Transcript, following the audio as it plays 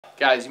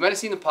Guys, you might have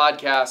seen the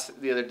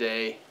podcast the other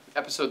day,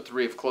 episode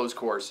 3 of Closed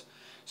Course.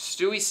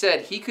 Stewie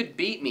said he could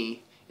beat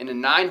me in a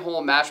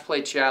 9-hole match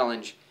play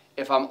challenge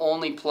if I'm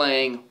only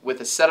playing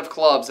with a set of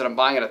clubs that I'm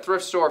buying at a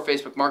thrift store,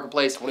 Facebook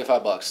Marketplace.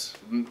 $25.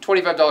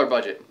 $25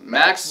 budget.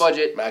 Max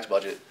budget. Max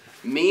budget.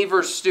 Me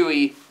versus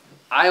Stewie.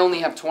 I only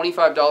have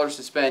 $25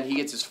 to spend. He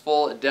gets his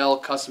full Adele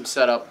custom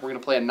setup. We're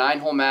going to play a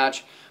 9-hole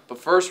match. But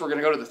first, we're going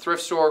to go to the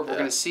thrift store. We're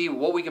going to see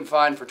what we can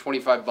find for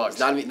 $25.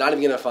 Not even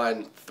going to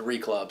find 3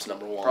 clubs,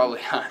 number 1. Probably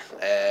not.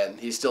 And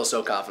he's still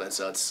so confident,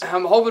 so it's...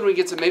 I'm hoping we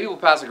get some... Maybe we'll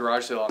pass a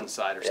garage sale on the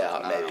side or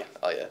something. Yeah, maybe.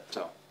 Oh, yeah.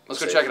 So, let's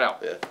go check it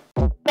out. Yeah.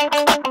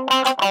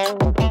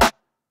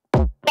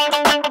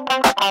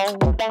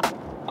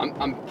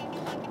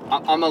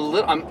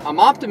 I'm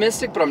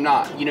optimistic, but I'm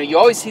not. You know, you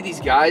always see these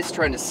guys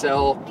trying to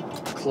sell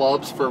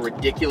clubs for a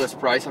ridiculous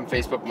price on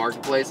Facebook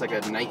Marketplace, like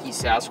a Nike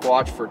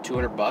Sasquatch for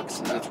 $200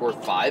 and it's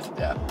worth $5.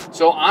 Yeah.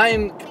 So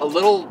I'm a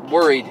little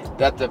worried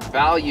that the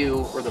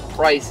value or the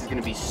price is going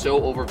to be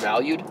so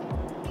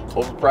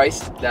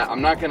overpriced that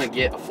I'm not going to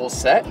get a full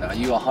set. No,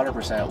 you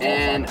 100% will.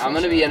 And I'm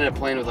going to be ended up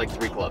playing with like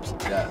 3 clubs.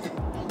 Yeah,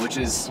 which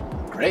is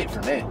great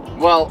for me.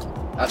 Well,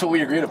 that's what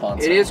we agreed upon.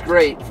 It is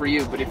great for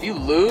you, but if you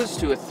lose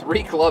to a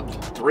 3-club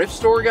thrift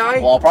store guy...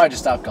 Well, I'll probably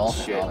just stop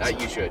golfing.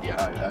 Shit, you should,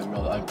 yeah.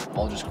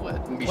 I'll just quit.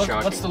 It'd be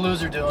shocking. What's the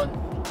loser doing?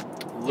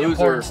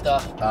 Loser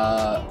stuff.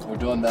 We're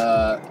doing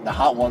the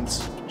Hot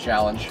Ones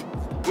challenge.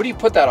 What do you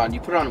put that on?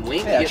 You put it on a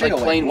wing? Yeah, you get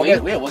like plain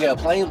wing? We'll get a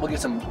plain. We'll get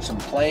some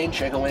plain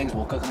chicken wings.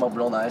 We'll cook them up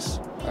real nice.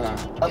 Yeah,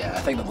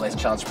 I think the Blazing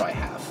Challenge is probably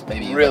half,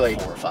 maybe really?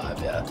 Like 4 or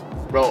 5. Yeah.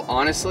 Bro,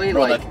 honestly,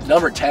 Bro, like the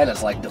number 10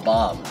 is like the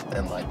bomb,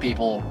 and like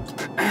people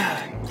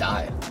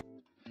die.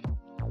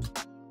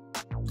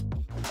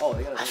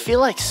 I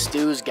feel like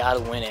Stu's got to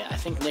win it. I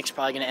think Nick's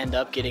probably going to end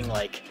up getting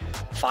like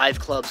 5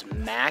 clubs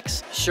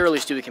max. Surely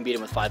Stewie can beat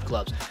him with 5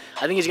 clubs.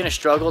 I think he's going to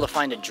struggle to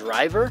find a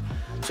driver.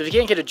 So if he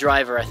can't get a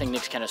driver, I think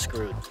Nick's kind of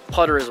screwed.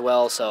 Putter as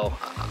well, so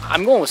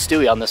I'm going with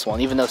Stewie on this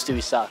one, even though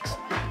Stewie sucks.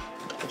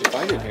 What'd you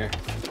find in here?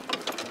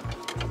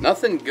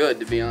 Nothing good,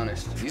 to be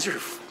honest. These are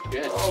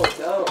good. Oh,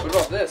 no. What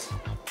about this?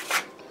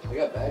 I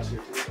got bags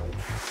here too.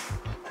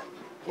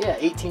 Yeah,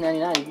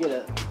 $18.99. You get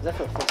a. Is that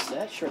for a full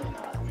set? Surely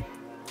not.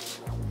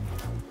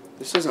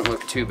 This doesn't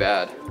look too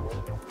bad.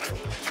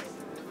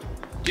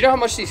 Do you know how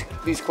much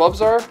these clubs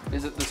are?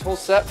 Is it this whole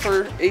set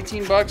for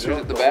 $18 or is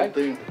it the bag?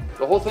 The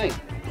whole thing.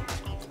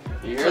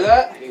 You hear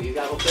that? You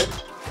got a whole thing?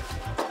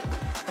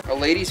 A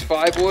ladies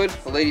 5-wood,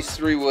 a ladies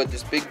 3-wood,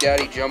 this Big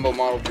Daddy Jumbo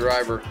model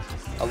driver,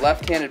 a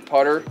left-handed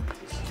putter,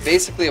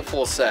 basically a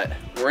full set.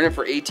 We're in it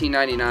for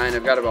 $18.99.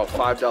 I've got about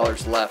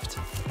 $5 left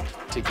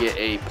to get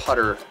a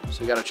putter,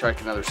 so we gotta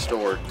check another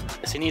store.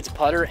 So he needs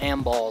putter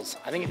and balls.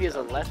 I think if he has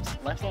a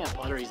left-handed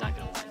putter, he's not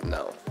gonna win.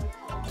 No.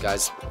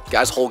 Guy's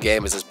whole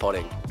game is his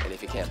putting, and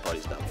if he can't putt,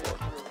 he's done for.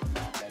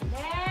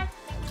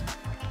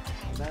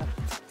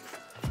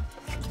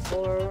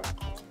 For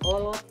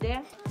all of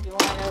them, you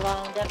want to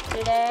round up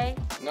today?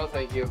 No,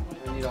 thank you.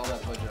 I need all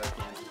that budget I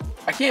can.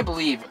 I can't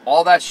believe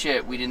all that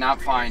shit we did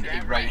not find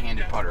a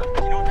right-handed putter.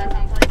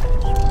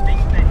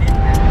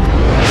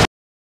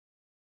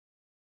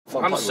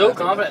 I'm so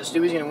confident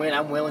Stewie's gonna win.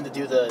 I'm willing to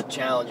do the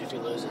challenge if he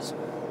loses.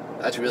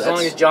 That's really as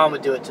long as John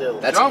would do it too.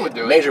 John would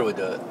do it. Major would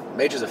do it.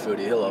 Major's a foodie.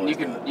 He'll always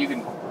do it. You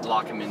can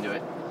lock him into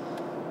it.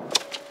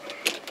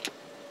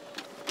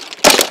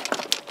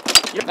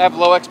 I have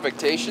low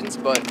expectations,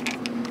 but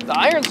the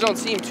irons don't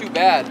seem too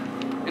bad.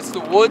 It's the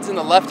woods and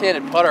the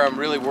left-handed putter I'm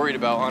really worried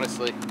about,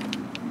 honestly.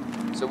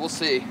 So we'll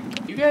see.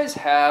 You guys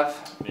have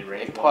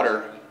a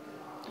putter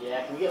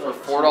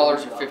for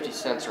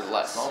 $4.50 or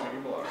less.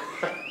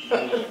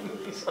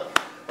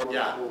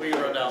 Yeah, we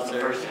can run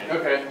downstairs.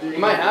 Okay. You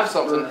might have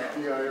something.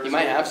 You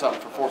might have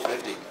something for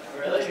 $4.50.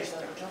 Really? So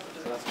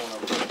that's one of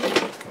them.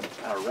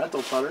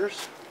 Rental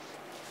putters.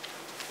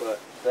 But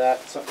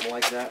something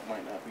like that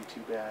might not be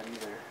too bad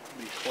either.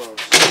 Be close.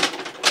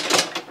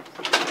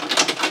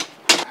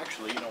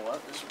 Actually, you know what?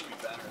 This would be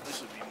better.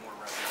 This would be more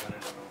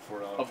representative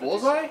of $4. A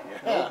bullseye?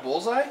 Yeah. A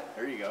bullseye?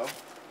 There you go.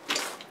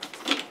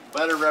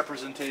 Better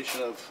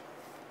representation of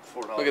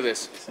 $4. Look at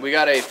this. We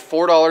got a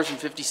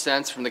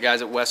 $4.50 from the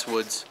guys at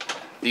Westwoods.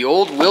 The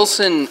old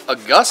Wilson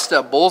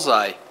Augusta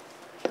bullseye.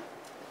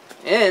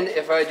 And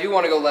if I do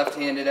want to go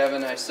left-handed,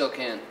 Evan, I still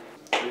can.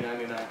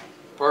 $3.99.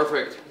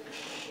 Perfect.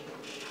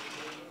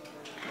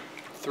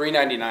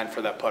 $3.99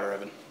 for that putter,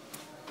 Evan.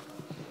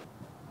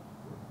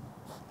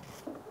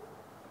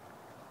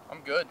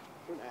 I'm good.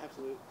 You're an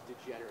absolute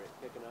degenerate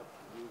picking up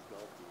used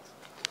golf tees.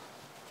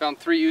 Found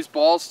 3 used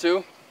balls too.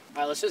 All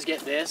right, let's just get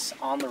this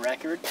on the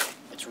record.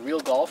 It's real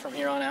golf from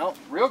here on out.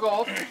 Real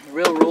golf.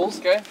 Real rules.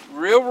 Okay.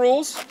 Real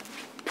rules.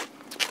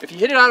 If you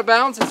hit it out of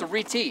bounds, it's a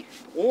re-tee.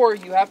 Or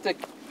you have to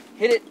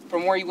hit it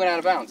from where you went out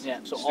of bounds.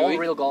 Yeah, so Stewie, all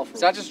real golf rules.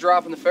 It's not just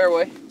dropping the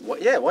fairway.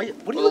 What? Yeah, what are you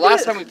Well, the looking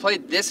last at? time we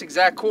played this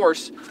exact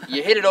course,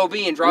 you hit it OB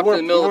and dropped it in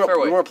the middle of the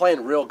fairway. We weren't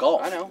playing real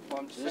golf. I know. Well,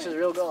 I'm just This saying. is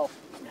real golf.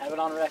 Have it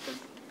on record.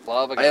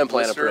 Love, I am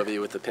playing a pro V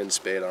with the pin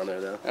spade on there,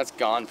 though. That's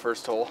gone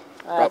first hole.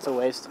 That's a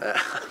waste.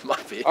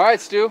 Might be. All right,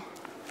 Stu.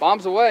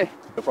 Bombs away.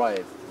 He'll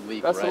probably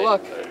leak Best right. of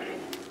luck.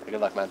 I Good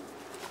luck, man.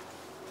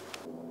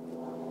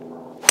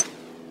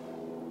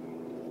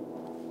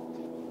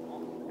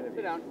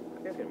 Sit down.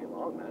 It's gonna be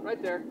long, man.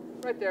 Right there.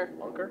 Right there.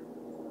 Bunker?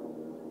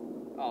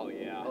 Oh,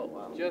 yeah. Oh,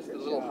 wow. Just Good a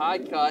little shot. high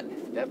cut.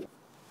 Yep.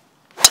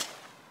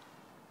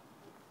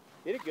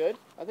 Hit it good.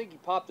 I think you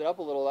popped it up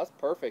a little. That's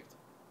perfect.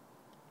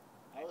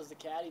 That was the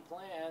caddy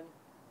plan.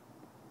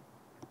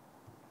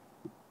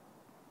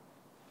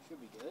 Should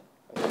be good.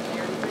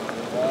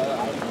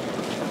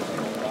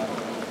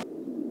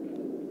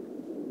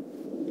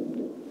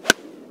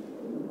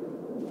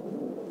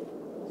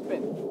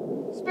 Spin.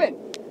 Spin.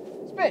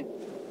 Spin.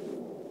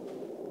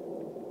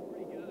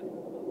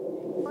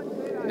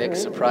 Nick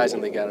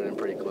surprisingly got it in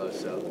pretty close,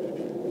 so.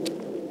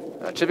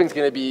 Chipping's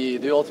gonna be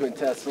the ultimate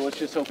test, so let's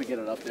just hope we get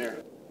it up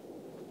there.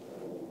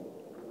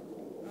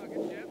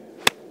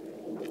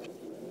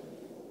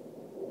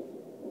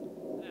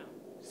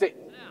 Stay.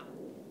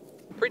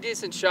 Pretty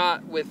decent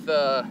shot with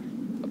a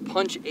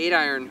punch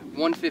 8-iron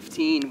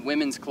 115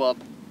 women's club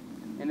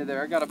into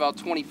there. I got about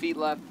 20 feet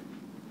left.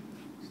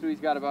 Stewey's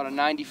got about a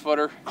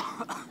 90-footer.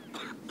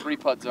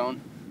 3-putt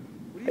zone.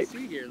 What do you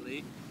see here,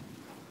 Lee?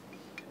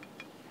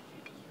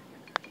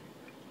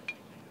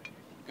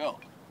 Go.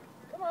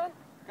 Come on.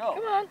 Go.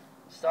 Come on.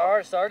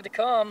 Started to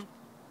come.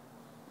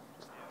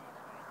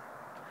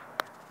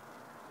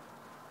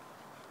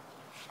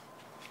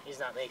 He's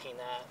not making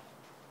that.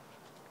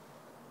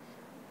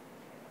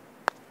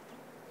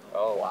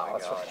 Oh, Wow, my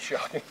that's God. fucking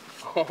shocking.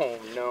 Oh,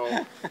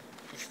 no.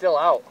 He's still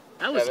out.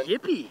 That was Evan.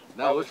 yippy.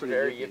 That was pretty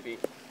very yippy.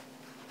 yippy.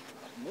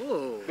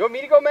 Whoa. You want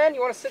me to go, man?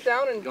 You want to sit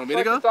down and You want me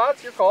to collect go? your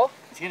thoughts? Your call.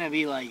 It's gonna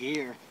be like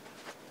here.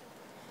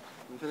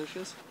 Can we finish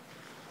this?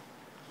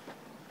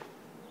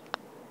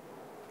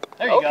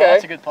 There you Okay. go.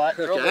 That's a good putt.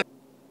 Okay.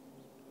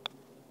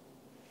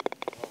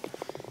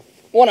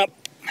 One up.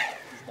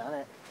 He's done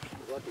it.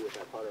 Lucky with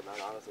that putter, man,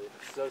 honestly.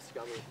 It's so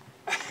scummy.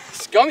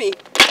 Scummy.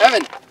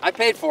 Evan, I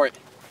paid for it.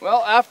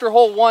 Well, after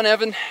hole 1,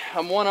 Evan,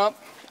 I'm 1 up,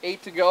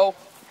 8 to go.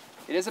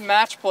 It is a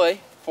match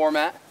play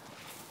format,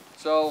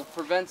 so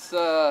prevents,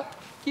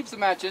 keeps the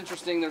match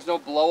interesting. There's no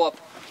blow-up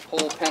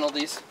hole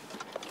penalties.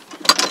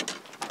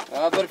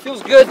 But it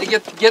feels good to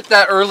get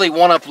that early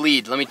 1-up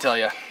lead, let me tell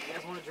you. You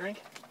guys want a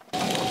drink?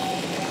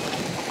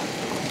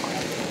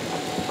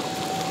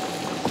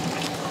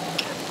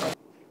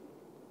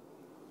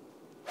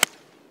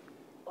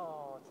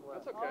 Oh, it's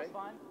left. That's okay. Oh, it's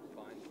fine.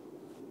 Fine.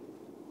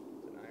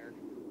 It's an iron.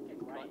 Get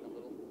Cutting right. a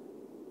little.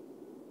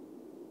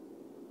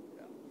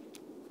 Yeah.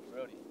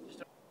 Brody.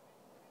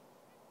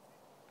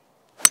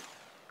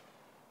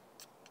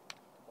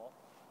 Ball.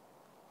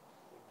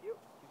 Thank you.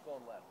 Keep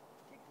going left.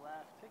 Kick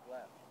left. Take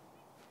left.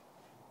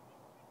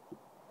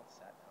 That's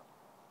sad now.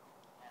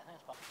 Yeah, I think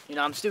it's fine. You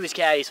know, I'm Stewey's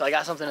caddy, so I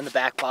got something in the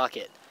back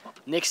pocket.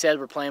 Nick said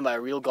we're playing by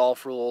real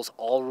golf rules.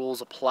 All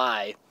rules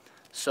apply.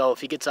 So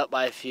if he gets up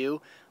by a few,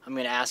 I'm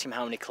going to ask him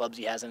how many clubs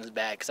he has in his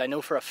bag, because I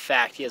know for a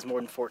fact he has more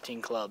than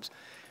 14 clubs,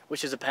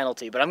 which is a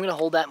penalty. But I'm going to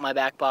hold that in my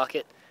back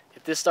pocket.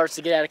 If this starts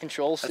to get out of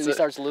control, Stewey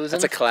starts losing,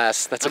 That's a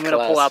class. That's I'm a going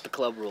class. to pull out the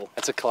club rule.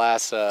 That's a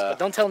class. But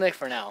don't tell Nick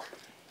for now.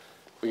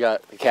 We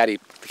got the caddy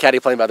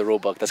playing by the rule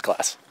book. That's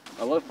class.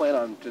 I love playing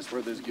on just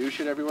where there's goose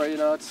shit everywhere, you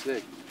know, it's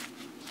sick.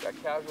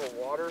 Got casual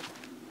water.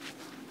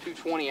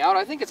 220 out.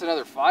 I think it's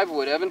another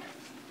 5-wood, Evan.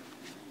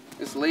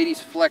 This ladies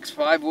flex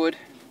 5-wood.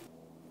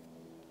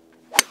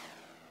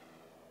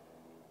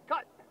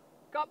 Cut.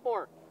 Cut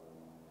more.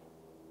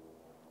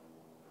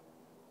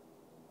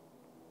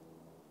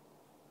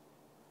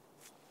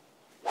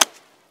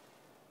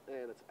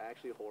 Man, that's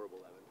actually horrible,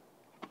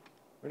 Evan.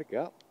 Where'd it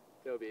go?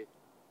 Toby.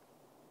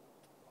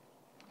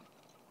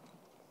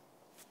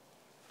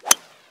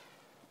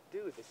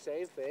 Dude, the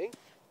same thing?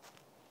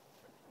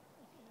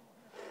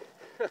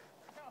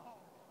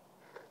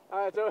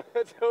 Alright,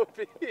 that's OP.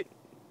 Alright,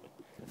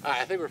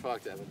 I think we're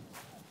fucked, Evan.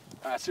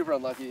 Alright, super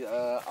unlucky.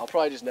 I'll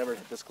probably just never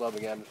hit this club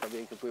again, if I'm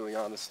being completely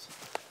honest.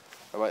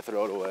 I might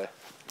throw it away.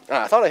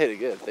 I thought I hit it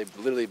good. They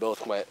literally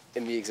both went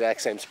in the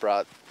exact same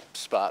spot.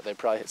 They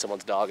probably hit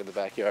someone's dog in the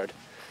backyard.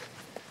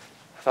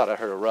 I thought I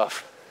heard a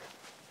rough.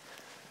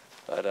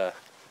 But,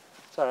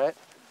 it's alright.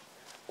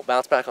 We'll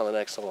bounce back on the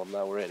next one. I'm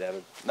not worried,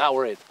 Evan. Not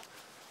worried.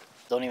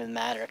 Don't even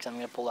matter, because I'm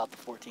going to pull out the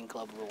 14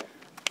 club rule.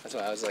 That's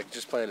why I was like,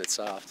 just playing it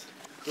soft.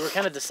 We were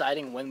kind of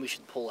deciding when we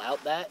should pull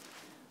out that.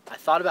 I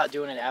thought about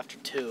doing it after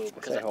 2.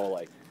 Because That whole,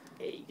 like,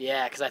 8.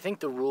 Yeah, because I think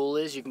the rule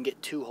is you can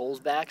get 2 holes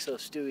back, so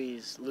if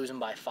Stewey's losing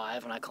by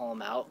 5 when I call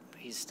him out,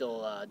 he's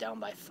still down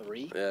by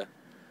 3. yeah.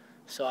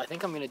 So I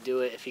think I'm going to do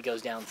it if he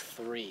goes down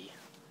 3.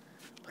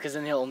 Because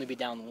then he'll only be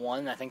down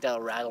 1. I think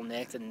that'll rattle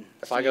Nick, and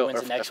If I Stewey go,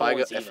 wins the next if hole, I go,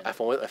 it's even.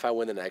 if I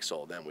win the next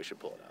hole, then we should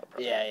pull it out.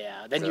 Probably.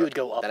 Yeah. Then So you would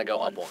go up then I go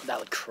 1. up 1. That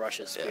would crush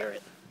his Yeah.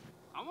 spirit.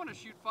 I want to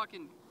shoot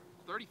fucking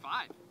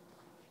 35.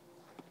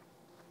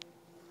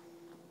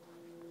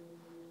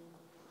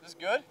 Is this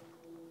good?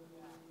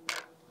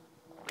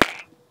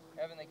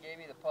 Evan, they gave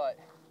me the putt.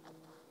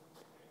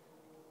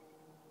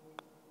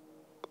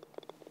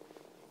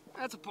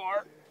 That's a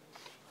par.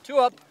 2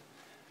 up.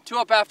 2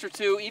 up after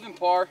 2, even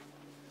par.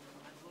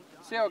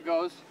 See how it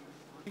goes.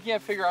 You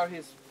can't figure out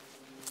his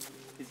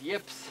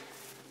yips.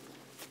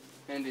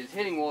 and his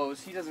hitting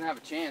woes, he doesn't have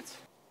a chance.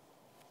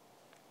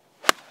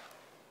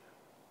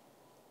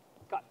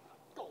 Cut.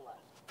 Go left.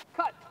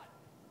 Cut.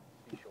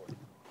 Be short.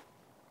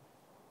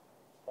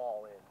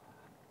 Fall in.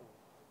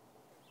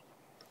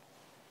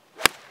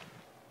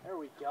 There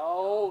we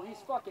go. He's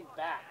fucking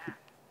back.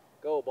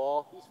 Go,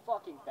 ball. He's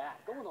fucking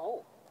back. Go in the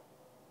hole.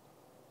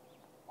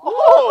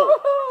 Oh!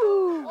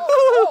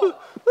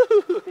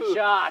 Good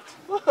shot.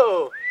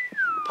 Whoa!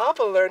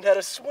 Papa learned how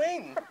to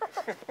swing.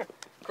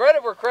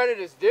 Credit where credit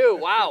is due.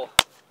 Wow.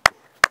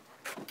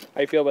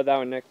 How you feel about that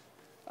one, Nick?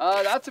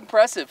 That's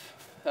impressive.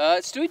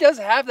 Stewey does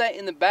have that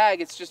in the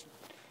bag. It's just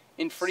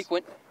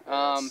infrequent.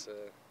 It's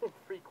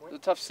a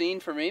tough scene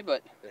for me,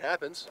 but It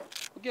happens.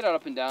 we'll get it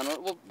up and down.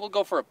 We'll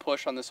go for a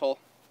push on this hole.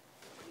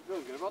 You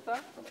feeling good about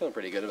that? I'm feeling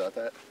pretty good about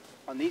that.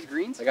 On these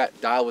greens? I got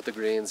dialed with the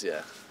greens,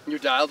 yeah. You're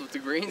dialed with the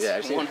greens?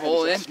 Yeah, One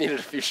hole in? I just needed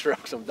a few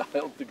strokes. I'm dialed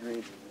with the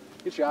greens.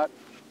 Good shot.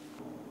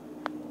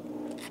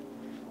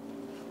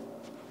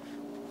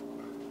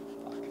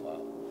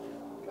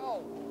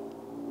 Go.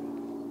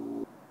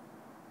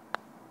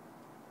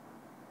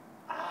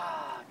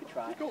 Good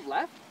try. Go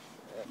left?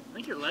 I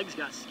think your legs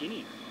got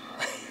skinny.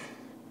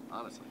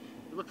 Honestly.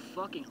 You look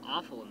fucking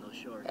awful in those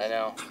shorts. I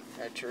know.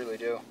 I truly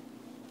do.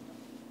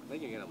 I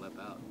think you're gonna lip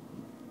out.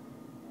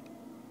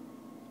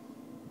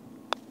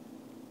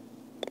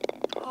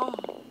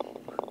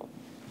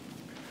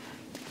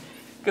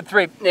 Good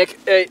three, Nick.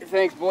 Hey,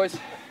 thanks, boys.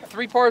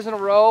 3 pars in a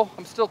row.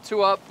 I'm still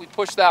 2 up. We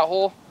pushed that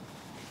hole.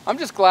 I'm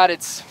just glad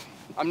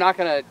I'm not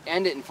going to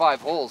end it in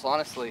 5 holes,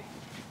 honestly.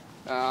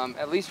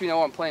 At least we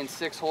know I'm playing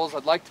 6 holes.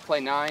 I'd like to play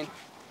 9,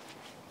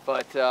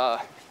 but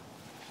at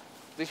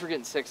least we're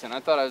getting 6 in. I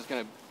thought I was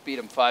going to beat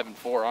him 5 and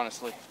 4,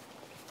 honestly.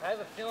 I have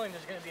a feeling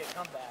there's going to be a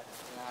comeback.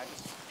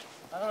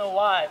 I don't know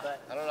why,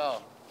 but I don't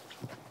know.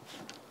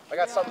 I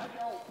got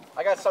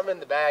something in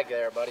the bag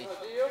there, buddy.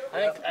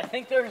 I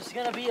think there's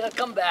going to be a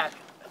comeback.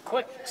 A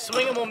quick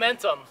swing of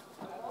momentum.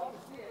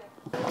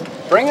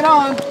 Bring it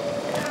on.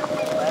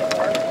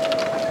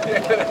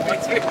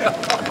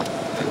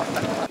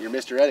 You're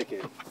Mr.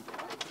 Etiquette.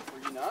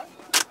 Were you not?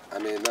 I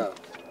mean, no.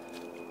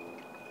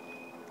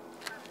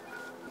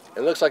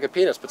 It looks like a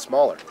penis, but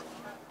smaller.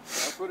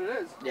 That's what it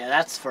is. Yeah,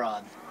 that's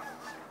fraud.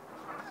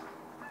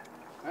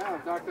 Yeah,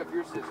 I've knocked up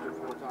your sister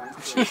 4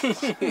 times.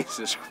 So.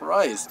 Jesus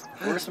Christ.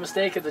 Worst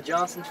mistake of the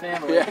Johnson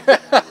family.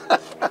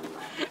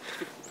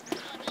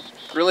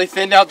 Really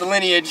thinned out the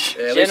lineage.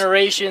 Yeah,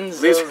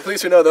 Generations at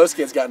least we know those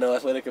kids got no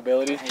athletic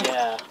ability.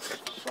 Yeah.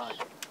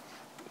 Fuck.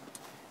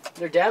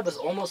 Their dad was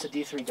almost a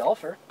D3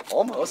 golfer.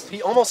 Almost.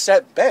 He almost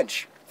set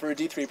bench for a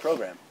D3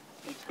 program.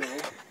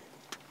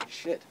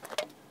 Shit.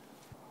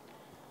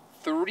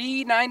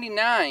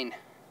 $3.99.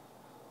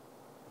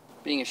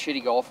 Being a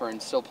shitty golfer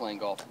and still playing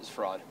golf is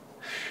fraud.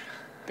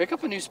 Pick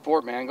up a new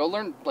sport, man. Go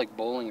learn like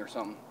bowling or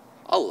something.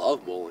 I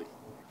love bowling.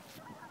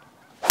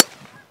 Look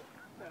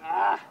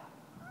at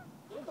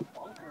the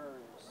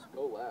bunkers.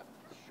 Go left.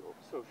 Short,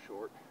 so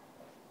short.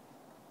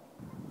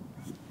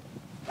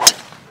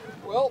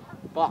 Well,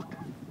 Fuck.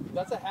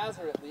 that's a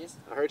hazard at least.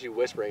 I heard you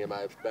whispering in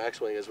my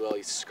backswing as well,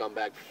 you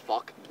scumbag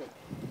fuck.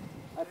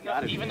 That's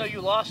gotta even though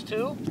you lost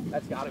 2?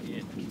 That's gotta be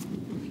it.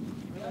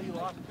 Even though you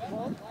lost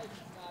 2?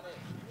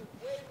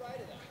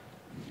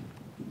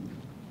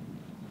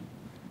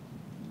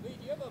 Lee,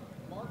 do you have a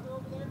marker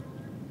over there?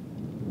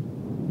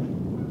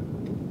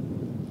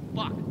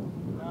 Fuck.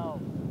 No.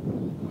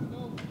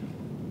 No.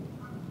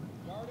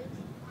 Yardage?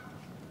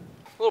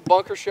 Little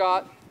bunker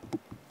shot.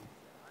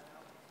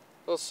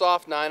 Little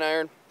soft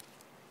 9-iron.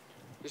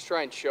 Just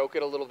try and choke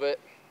it a little bit.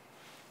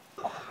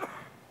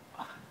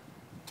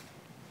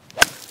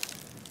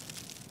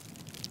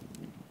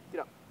 Get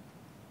up.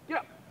 Get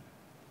up.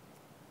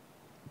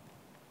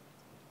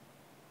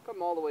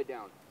 Come all the way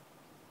down.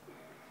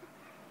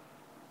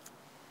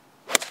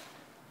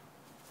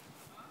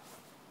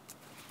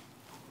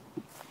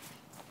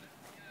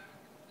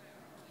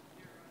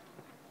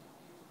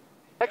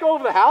 That go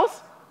over the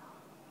house?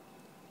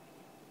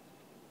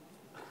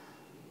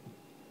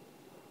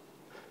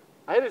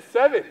 I hit a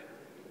 7.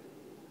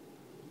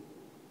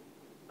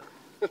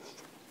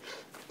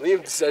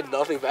 Liam said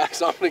nothing back,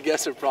 so I'm gonna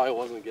guess it probably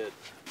wasn't good.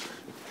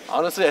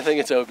 Honestly, I think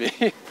it's OB.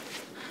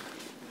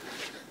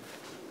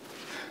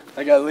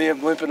 I got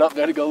Liam limping up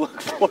there to go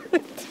look for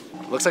it.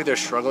 Looks like they're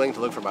struggling to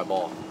look for my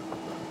ball.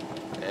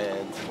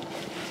 And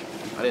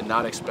I did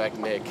not expect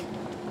Nick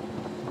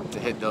to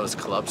hit those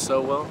clubs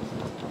so well.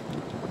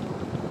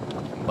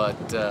 But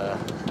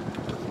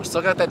we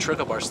still got that trick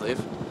up our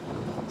sleeve.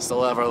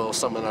 Still have our little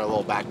something in our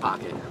little back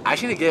pocket. I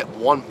actually need to get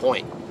 1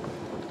 point,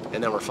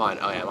 and then we're fine.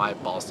 Oh yeah, my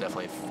ball's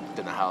definitely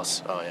in the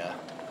house. Oh yeah,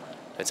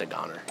 it's a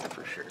goner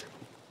for sure.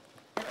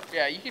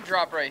 Yeah, you can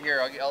drop right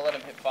here. I'll let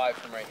him hit 5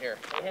 from right here.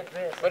 Hit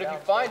this. But if you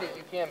find it,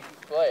 you can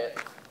play it.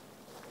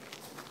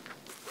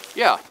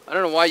 Yeah, I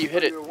don't know why you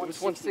hit it. It was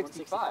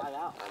 165. out. I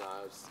don't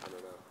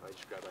know. I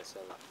just grabbed my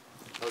 7.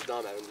 I was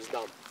dumb, Evan. Just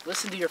dumb.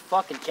 Listen to your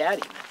fucking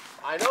caddy, man.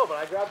 I know, but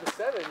I grabbed the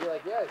 7. You're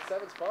like, yeah,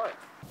 7's fine.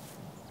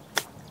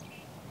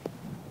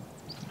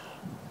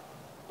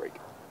 Break.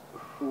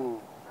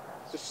 Ooh.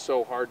 It's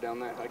so hard down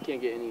there. I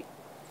can't get any.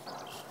 I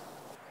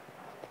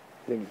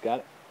think he's got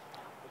it.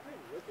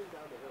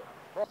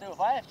 Dude, if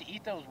I have to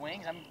eat those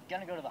wings, I'm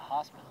gonna go to the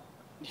hospital.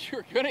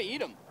 You're gonna eat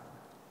them.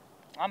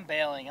 I'm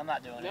bailing. I'm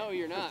not doing it. No,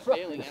 you're not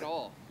failing at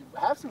all.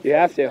 Have some You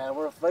have to. man.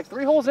 We're like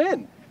 3 holes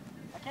in.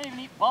 I can't even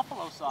eat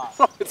buffalo sauce.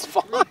 Oh, it's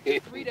fine.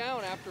 3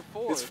 down after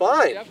 4. It's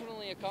fine. There's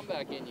definitely a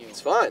comeback in you.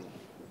 It's fine.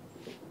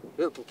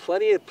 There's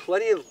plenty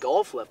of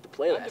golf left to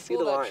play. Time I to see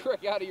pull the that line.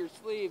 trick out of your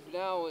sleeve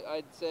now,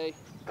 I'd say.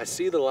 I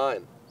see the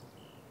line.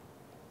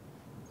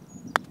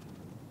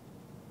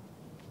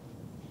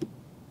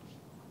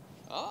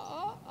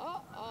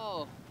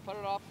 Oh. Put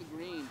it off the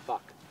green.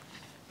 Fuck.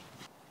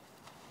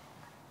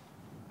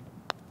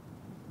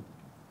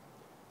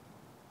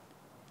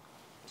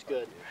 It's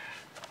good.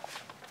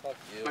 Fuck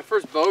you. My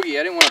first bogey.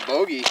 I didn't want a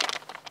bogey.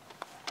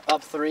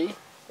 Up 3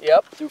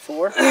 Yep. through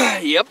 4.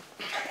 Yep.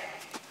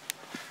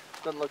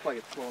 Doesn't look like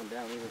it's slowing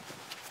down either.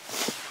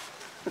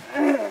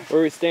 Where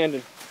are we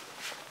standing?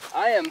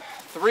 I am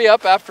 3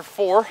 up after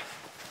 4.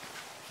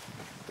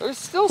 There's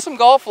still some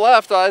golf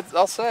left,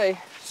 I'll say.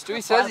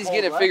 Stewie says he's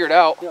getting it figured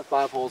out. We got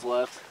 5 holes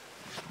left.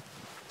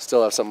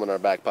 Still have something in our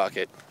back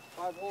pocket.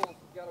 5 holes,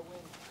 gotta win.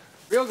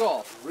 Real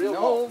golf. Real no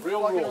golf.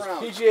 Real fucking rules.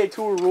 around. PGA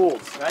Tour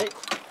rules. Right?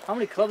 How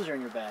many clubs are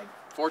in your bag?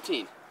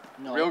 14.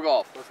 No. Real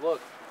golf. Let's look.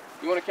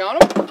 You want to count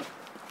them?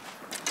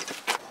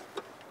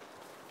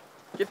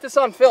 Get this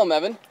on film,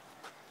 Evan.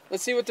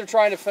 Let's see what they're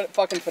trying to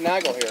fucking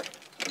finagle here.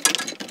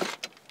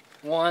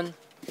 1,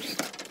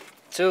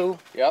 2,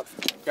 Yep.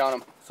 Count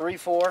them. 3,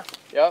 4,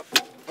 Yep.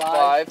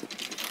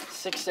 5.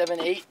 6, 7,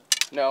 8,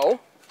 No.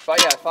 5,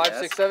 yeah, 5, Yes.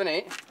 6, 7,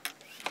 8.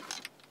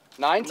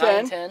 9,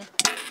 9, 10. 10,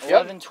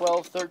 11,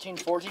 12, 13,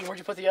 14. Where'd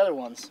you put the other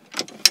ones?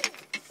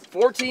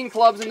 14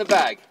 clubs in the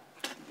bag.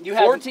 You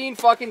had 14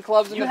 fucking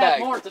clubs in You the had bag.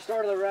 more at the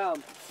start of the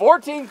round.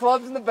 14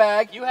 clubs in the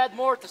bag. You had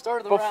more at the start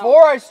of the round.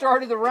 Before I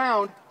started the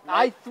round,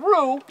 I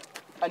threw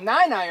a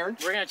 9-iron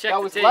We're gonna check that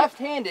the was tape.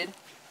 left-handed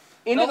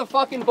into the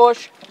fucking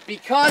bush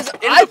because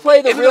Into I the-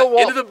 play the into real the-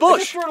 wall. into the I bush.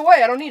 just threw it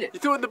away. I don't need it. You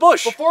threw it in the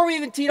bush. Before we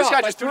even teed This off, guy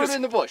I just threw it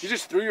in the bush. You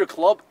just threw your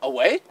club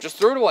away? Just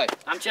threw it away.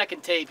 I'm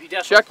checking tape. You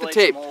definitely Check the played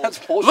tape. some holes. That's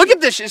bullshit. Look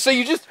at this shit. So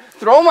you just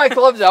throw my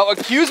clubs out,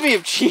 accuse me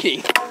of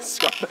cheating. This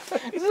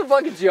is a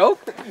fucking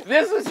joke.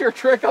 This was your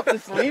trick up the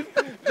sleeve.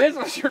 This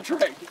was your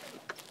trick.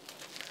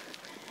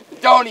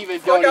 Don't even.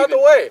 Fuck out the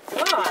way.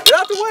 Come on. Get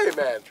out the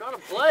way, man. I'm trying to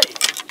play.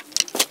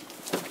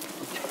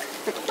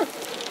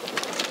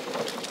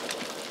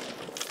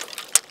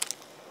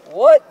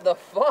 What the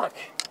fuck?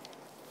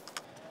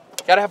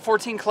 Gotta have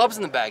 14 clubs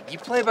in the bag. You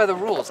play by the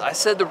rules. I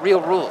said the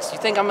real rules. You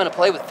think I'm gonna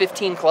play with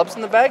 15 clubs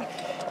in the bag?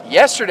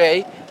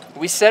 Yesterday,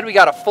 we said we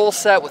got a full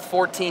set with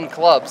 14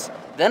 clubs.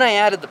 Then I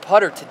added the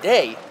putter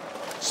today,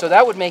 so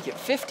that would make it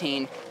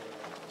 15.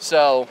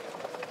 So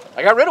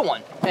I got rid of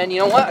one. And you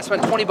know what? I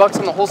spent 20 bucks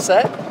on the whole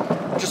set.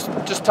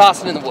 Just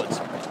toss it in the woods.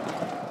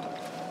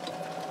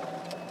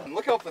 And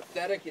look how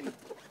pathetic and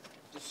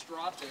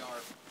distraught they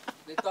are.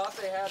 They thought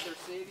they had their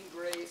saving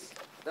grace.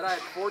 Then I had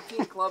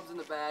 14 clubs in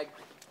the bag.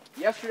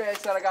 Yesterday I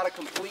said I got a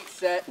complete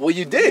set. Well,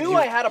 you did. Knew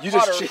I had a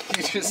putter.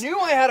 Knew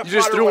I had a you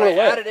just putter threw when it I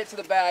away. added it to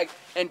the bag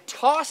and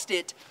tossed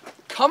it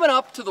coming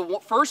up to the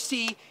first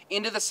tee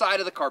into the side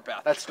of the cart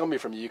path. That's scummy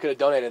from you. You could have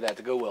donated that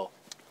to Goodwill.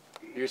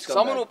 You're a scumbag.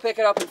 Someone will pick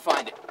it up and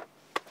find it.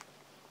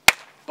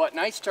 But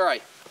nice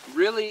try.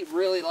 Really,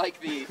 really like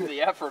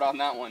the effort on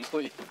that one.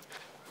 Please.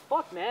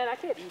 Fuck, man. I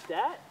can't eat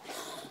that.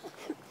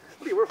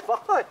 We're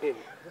fine.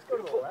 Just go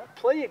to the left.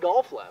 Plenty of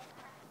golf left.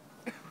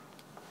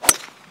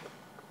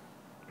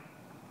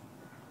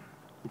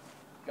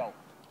 Go.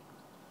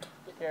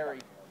 Carry.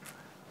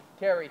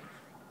 Carry.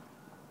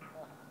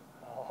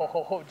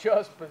 Oh,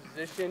 just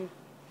position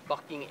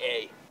fucking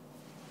A.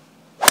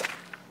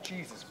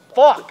 Jesus.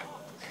 Fuck.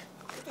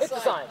 Hit the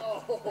sign.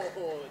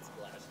 Oh, it's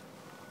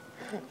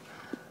glass.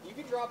 You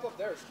can drop up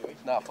there, Stewie.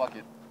 Nah, fuck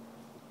it.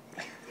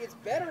 It's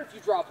better if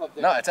you drop up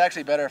there. No, it's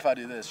actually better if I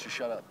do this. Just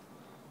shut up.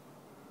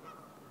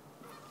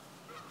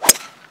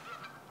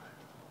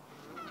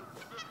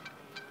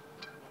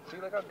 See,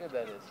 look how good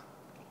that is.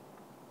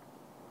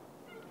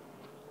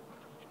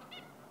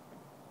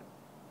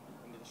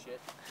 Into the shit.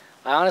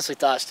 I honestly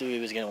thought Stewey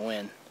was going to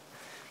win.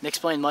 Nick's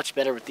playing much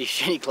better with these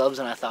shitty clubs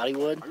than I thought he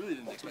would. I really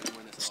didn't expect to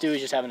win this.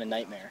 Stewey's just having a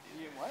nightmare.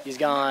 He's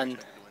gone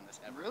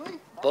Really?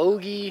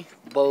 bogey,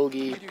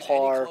 bogey,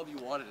 par,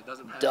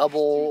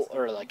 double,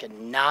 or like a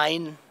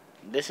 9.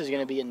 This is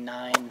going to be a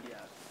 9. Yeah.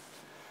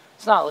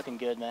 It's not looking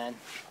good, man.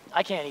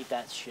 I can't eat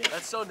that shit.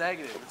 That's so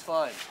negative. It's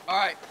fine. All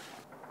right.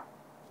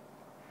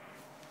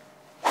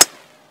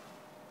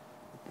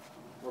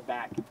 We're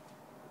back.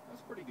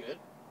 That's pretty good.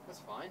 That's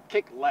fine.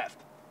 Kick left.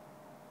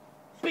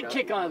 Big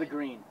kick onto the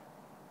green.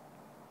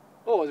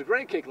 Oh, it was a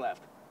great kick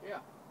left. Yeah.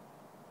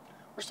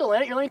 We're still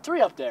in it. You're only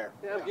 3 up there.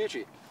 Yeah, I'm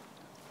Gucci.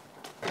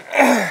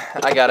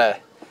 I gotta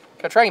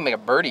try and make a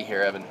birdie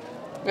here, Evan.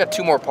 We got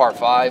 2 more par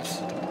 5s.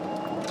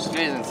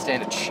 Stewie doesn't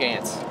stand a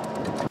chance.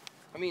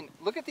 I mean,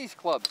 look at these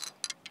clubs.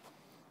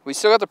 We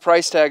still got the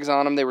price tags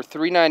on them. They were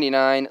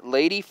 $3.99.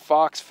 Lady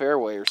Fox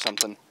Fairway or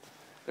something.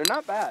 They're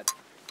not bad.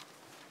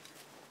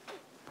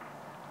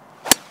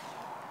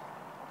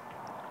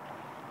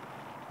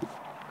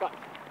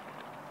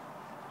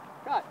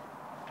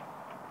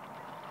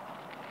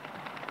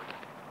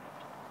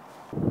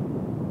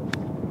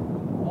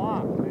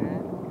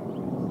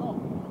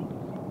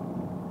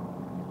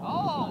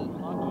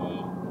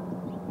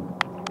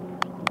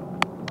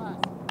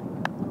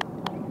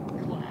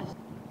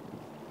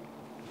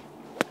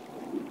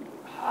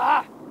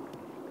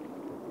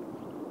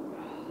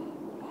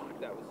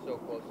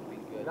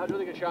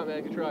 Good shot,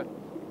 man. Good try.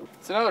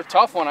 It's another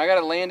tough one. I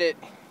gotta land it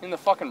in the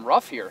fucking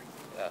rough here.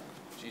 Yeah.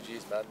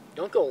 GG's, man.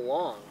 Don't go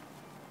long,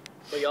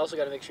 but you also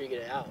got to make sure you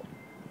get it out.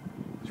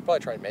 You should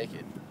probably try and make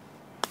it.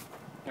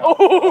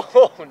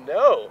 Oh,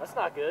 no. that's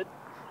not good.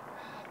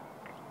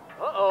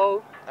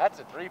 Uh-oh. That's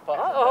a 3-putt.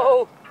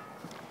 Uh-oh.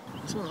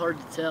 This one's hard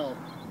to tell.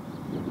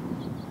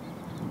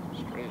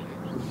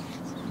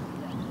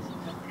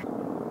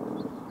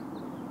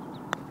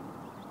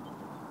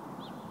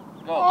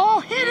 Oh,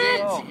 hit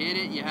it! Oh, hit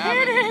it, you have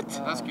it. Hit it!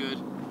 That's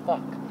good.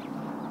 Fuck.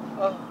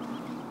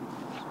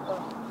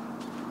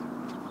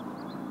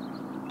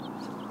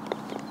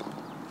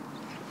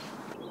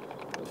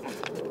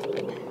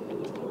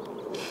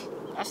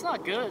 That's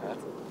not good.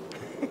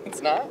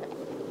 It's not?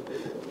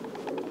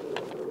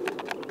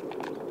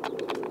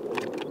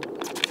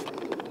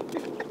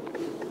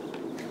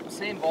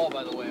 Same ball,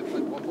 by the way. I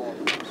played one ball.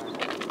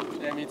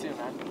 Yeah, me too,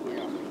 man.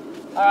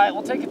 All right,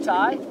 we'll take a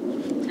tie.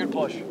 It's a good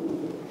push. If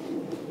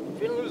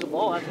you didn't lose a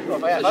ball, that's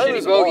good.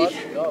 It's a shitty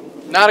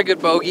bogey. Not a good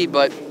bogey,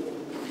 but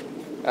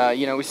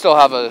you know, we still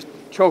have a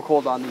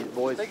chokehold on these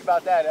boys. Think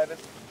about that, Evan.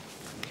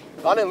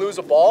 If I didn't lose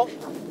a ball,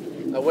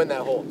 I win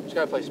that hole. Just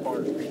gotta play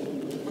smart.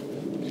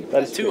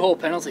 That is 2-hole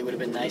penalty would have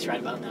been nice right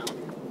about now.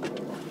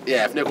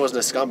 Yeah, if Nick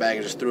wasn't a scumbag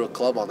and just threw a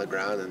club on the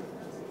ground, then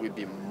we'd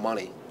be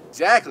money.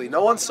 Exactly.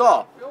 No one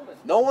saw.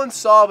 No one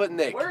saw but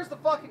Nick. Where's the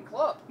fucking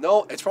club?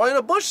 No, it's probably in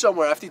a bush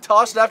somewhere after he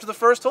tossed it after the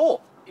first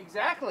hole.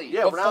 Exactly.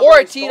 Yeah, round before I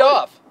already teed started.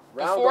 off.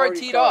 Round Before I already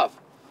teed started. off.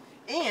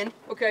 And,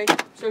 okay,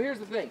 so here's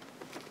the thing.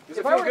 Does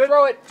If it I feel were to good?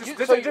 throw it,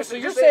 Just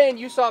you're saying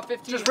you saw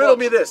 15 Just riddle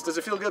clubs. me this. Does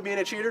it feel good being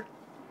a cheater?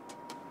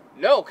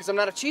 No, because I'm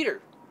not a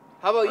cheater.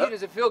 How about you?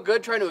 Does it feel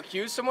good trying to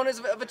accuse someone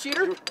of a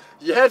cheater?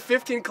 You had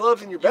 15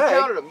 clubs in your You bag.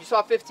 counted them. You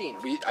saw 15.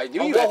 I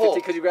knew On you what had 15 hole?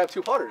 because you grabbed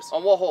 2 putters.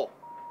 On what hole?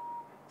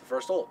 The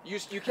first hole. You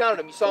counted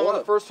them. You saw them on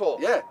the first hole.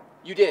 Yeah.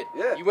 You did.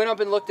 Yeah. You went up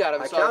and looked at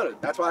them. I counted.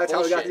 That's why that's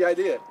how we got the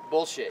idea.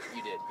 Bullshit.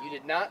 You did. You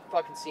did not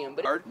fucking see them.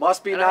 But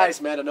Must be And I had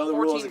nice, man, to know the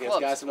 14 rules against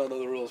clubs. guys who don't know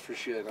the rules for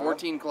shit. Huh?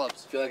 14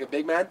 clubs. Feel like a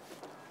big man?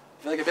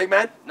 Feel like a big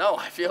man? No,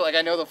 I feel like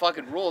I know the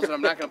fucking rules and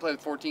I'm not going to play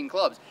with 14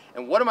 clubs.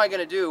 And what am I going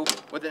to do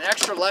with an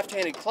extra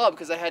left-handed club?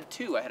 Because I had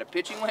 2. I had a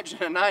pitching wedge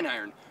and a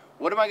 9-iron.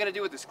 What am I going to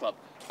do with this club?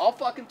 I'll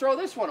fucking throw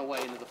this one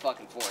away into the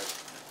fucking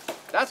forest.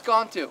 That's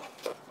gone too.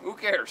 Who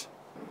cares?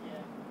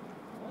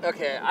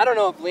 Okay, I don't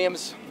know if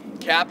Liam's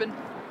capping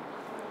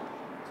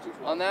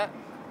on that.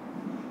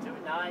 2-9,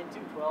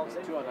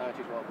 2-12. 2 on 9,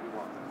 2 12. What do you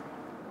want?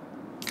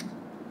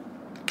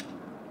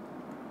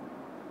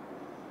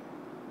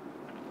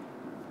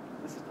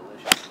 This is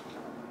delicious.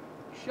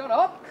 Shut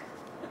up.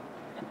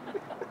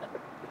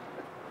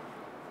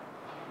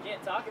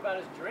 Can't talk about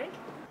his drink?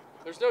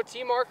 There's no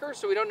T marker,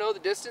 so we don't know the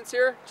distance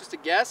here. Just a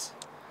guess.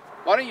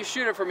 Why don't you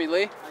shoot it for me,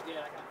 Lee? I did.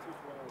 I got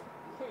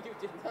 2-12. You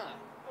did not.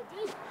 I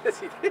did. Yes,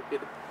 he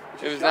did.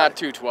 It was not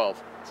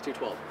 212. It's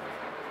 212.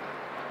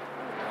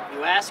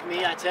 You ask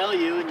me, I tell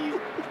you, and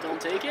you don't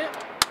take it?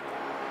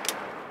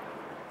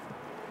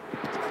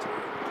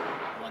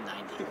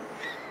 190.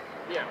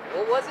 Yeah,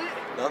 what was it?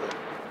 Nothing.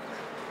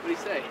 What did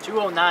he say?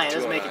 209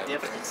 doesn't make a 209.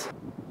 difference.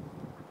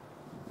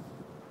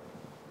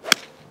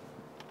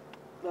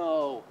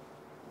 No.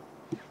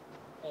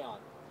 Hang on.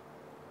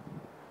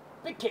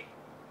 Big kick.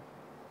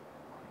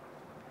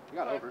 You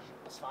got over.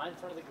 That's fine in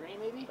front of the green,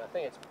 maybe? I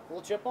think it's.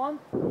 Little chip on?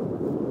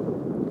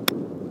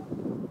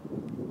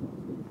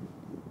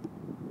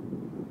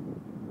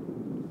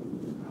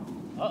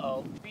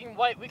 Uh-oh. We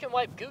can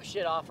wipe goose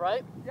shit off,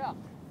 right? Yeah.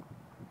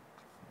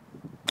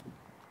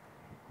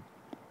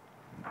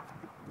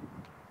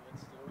 Good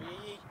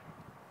Stewey.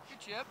 Good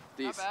chip.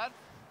 These. Not bad.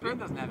 Ben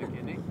doesn't have a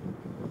kidney.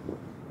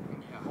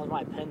 That was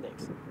my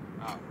appendix.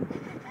 Oh.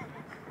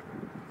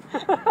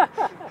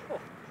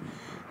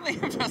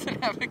 Liam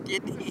doesn't have a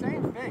kidney. It's the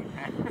same thing,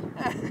 man.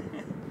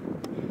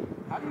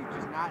 How do you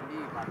just not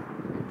need, like,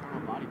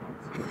 internal body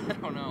parts? I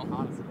don't know.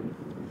 Honestly.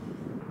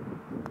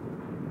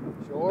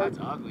 Sure. That's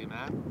ugly,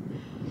 man.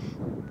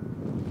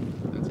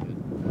 That's good.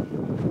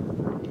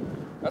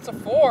 That's a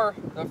 4.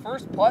 The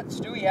first putt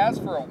Stewey has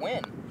for a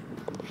win.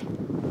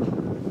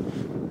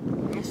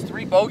 It's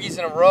 3 bogeys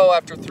in a row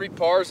after 3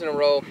 pars in a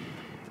row.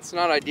 It's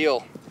not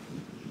ideal.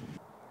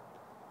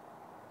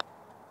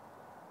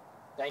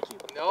 Thank you.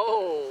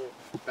 No.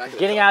 Back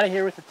Getting out of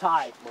here with the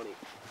tie. money.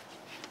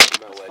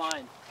 It's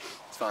fine.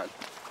 It's fine.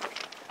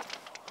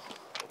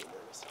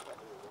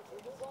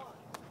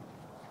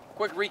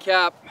 Quick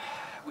recap.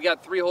 We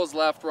got 3 holes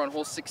left. We're on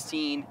hole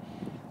 16.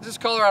 This is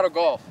Colorado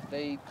Golf.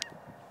 They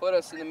put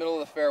us in the middle of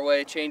the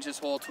fairway, changed this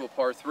hole to a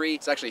par 3.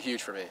 It's actually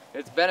huge for me.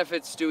 It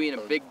benefits Stewey in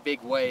a big,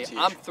 big way. It's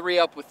huge. I'm 3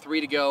 up with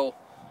 3 to go.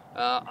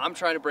 I'm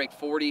trying to break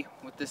 40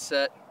 with this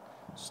set.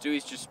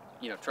 Stewey's just,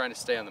 you know, trying to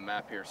stay on the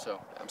map here. So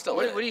I'm still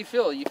what in it. do you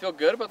feel? You feel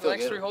good about the Feel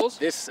next good. 3 holes?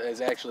 This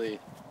is actually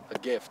a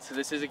gift So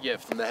this is a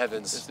gift. from the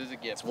heavens. This is a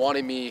It's gift.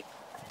 wanting me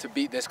to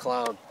beat this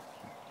clown.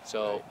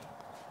 So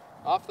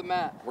Off the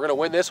mat. we're gonna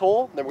win this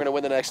hole, then we're gonna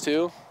win the next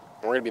 2, and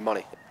we're gonna be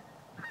money.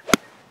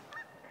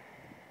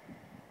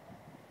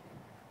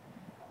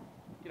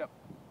 Get up.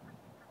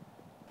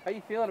 How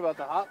you feeling about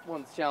the Hot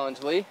Ones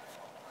challenge, Lee?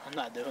 I'm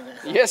not doing it.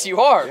 Yes,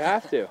 you are. You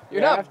have to.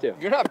 You're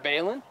not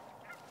bailing.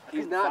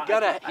 He's not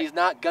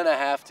gonna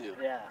have to.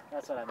 Yeah,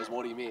 that's what I meant. Is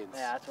what he means.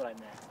 Yeah, that's what I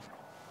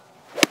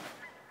meant.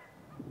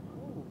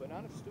 Ooh, but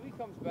not if Stewey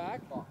comes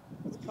back.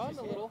 It's cutting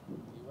a little.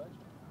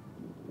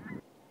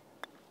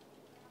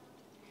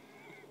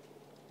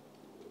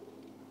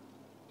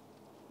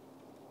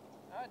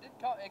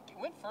 It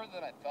went further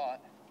than I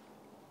thought.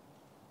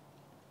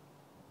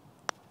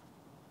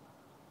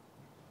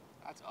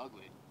 That's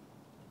ugly.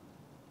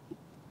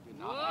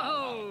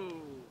 Whoa!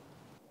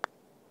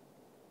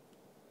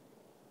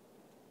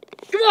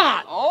 Come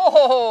on!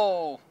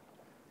 Oh!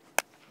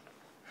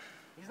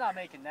 He's not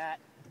making that.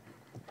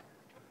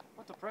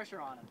 Put the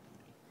pressure on him.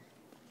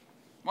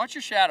 Watch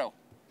your shadow.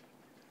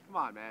 Come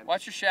on, man.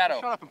 Watch your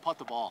shadow. Shut up and putt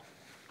the ball.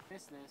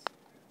 Miss this.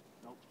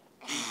 Nope.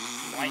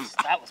 Nice.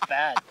 That was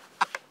bad.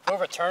 Go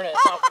return it.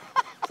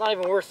 It's not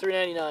even worth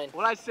 $3.99.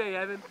 What'd I say,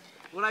 Evan?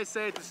 What'd I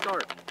say at the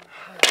start?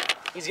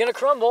 He's gonna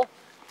crumble.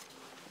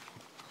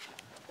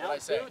 Now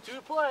What'd I say? two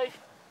to play.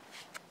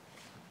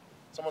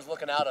 Someone's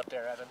looking out up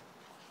there, Evan.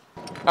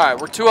 All right,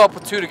 we're 2 up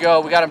with 2 to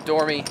go. We got him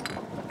dormy.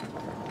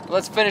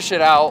 Let's finish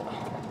it out.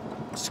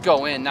 Just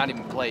go in, not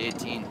even play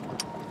 18.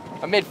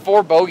 I made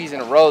 4 bogeys in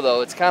a row,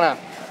 though. It's kind of,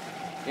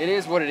 it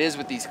is what it is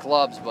with these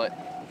clubs, but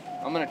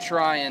I'm gonna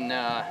try and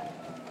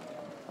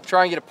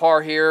get a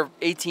par here.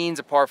 18's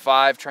a par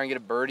 5. Try and get a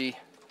birdie.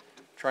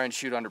 Try and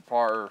shoot under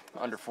par or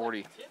under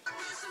 40.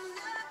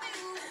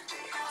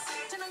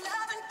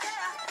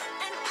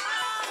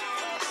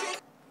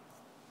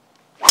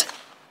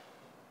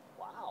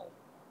 Wow.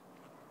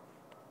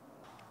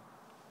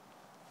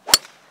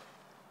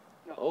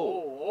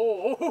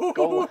 Oh.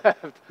 Go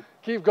left.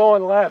 Keep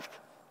going left.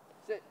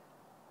 Sit.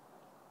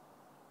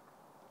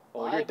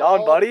 Oh, Bye, you're done,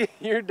 ball. buddy.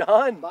 You're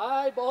done.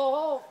 Bye,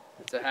 ball.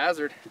 It's a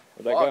hazard.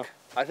 Where'd that go?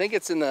 I think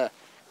it's in the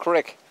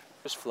creek.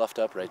 Just fluffed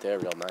up right there,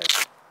 real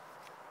nice.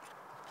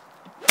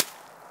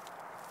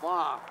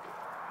 Fuck.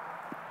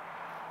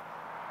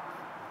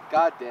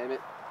 God damn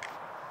it.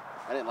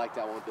 I didn't like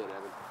that one bit,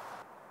 Evan.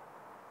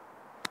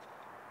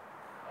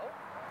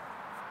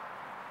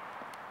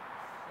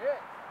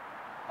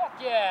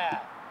 Fuck yeah.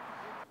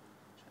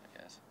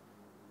 Yes.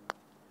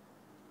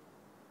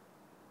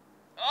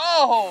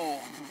 Oh!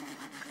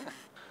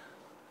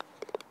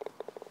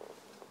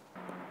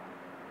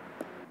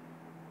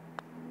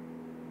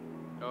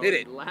 Hit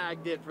it.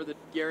 Lagged it for the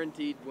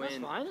guaranteed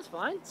win. That's fine, that's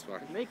fine. It's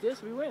fine. We make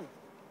this, we win.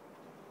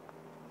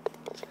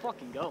 Let's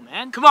fucking go,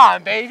 man. Come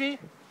on, baby.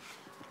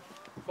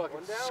 Fucking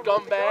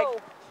scumbag.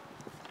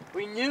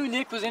 We knew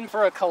Nick was in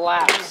for a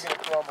collapse. He's gonna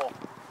crumble.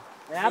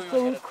 An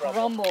absolute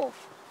crumble.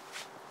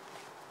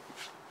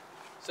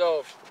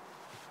 So,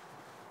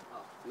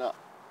 No.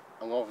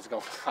 I'm going for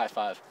going high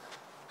five.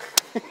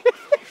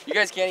 you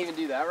guys can't even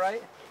do that,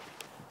 right?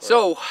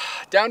 So,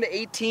 down to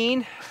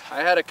 18.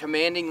 I had a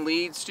commanding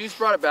lead. Stu's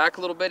brought it back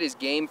a little bit. His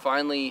game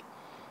finally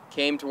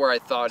came to where I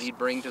thought he'd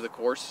bring to the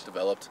course.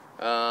 Developed.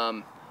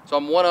 So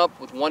I'm 1 up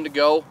with 1 to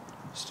go.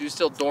 Stu's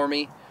still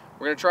dormy.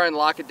 We're going to try and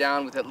lock it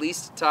down with at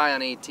least a tie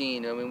on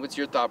 18. I mean, what's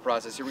your thought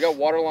process here? We got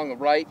water along the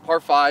right, par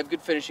 5,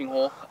 good finishing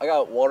hole. I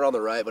got water on the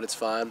right, but it's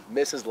fine.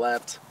 Misses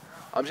left.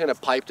 I'm just going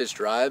to pipe this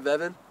drive,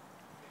 Evan,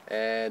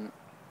 and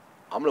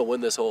I'm going to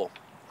win this hole.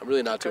 I'm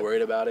really not too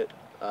worried about it.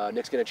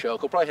 Nick's going to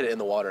choke. He'll probably hit it in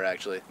the water,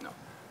 actually. No.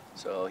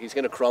 So he's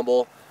going to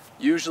crumble.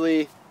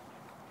 Usually,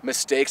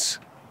 mistakes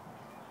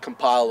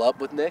compile up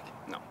with Nick.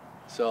 No.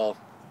 So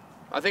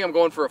I think I'm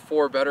going for a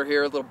 4 better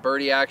here. A little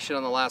birdie action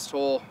on the last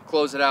hole.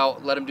 Close it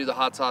out. Let him do the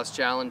hot sauce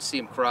challenge. See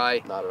him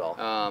cry. not at all.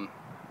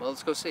 Well,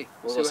 let's go see.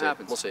 We'll see what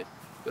happens. We'll see.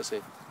 We'll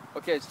see.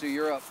 Okay, Stu,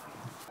 you're up.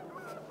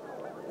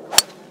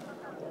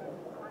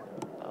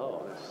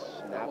 Oh,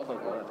 snap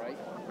hook on. Right?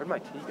 Where'd my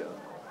tee go?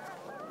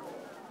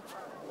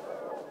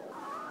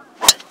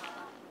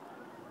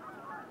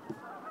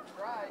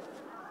 Try.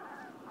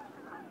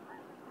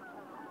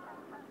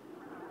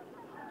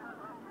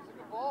 It's a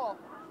good ball.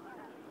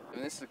 I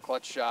mean, this is a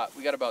clutch shot.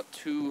 We got about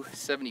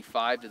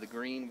 275 to the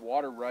green.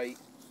 Water right.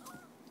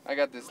 I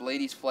got this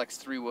Ladies Flex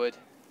 3-wood.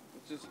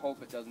 Let's just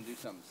hope it doesn't do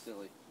something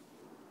silly.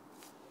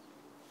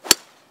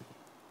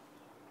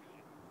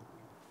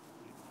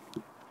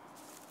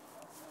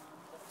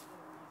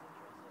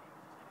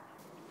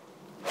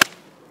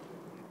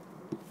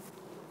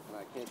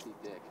 I can't see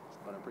Dick,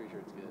 but I'm pretty sure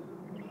it's good.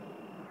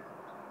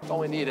 That's all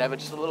we need, Evan.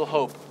 Just a little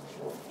hope.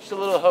 Just a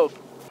little hope.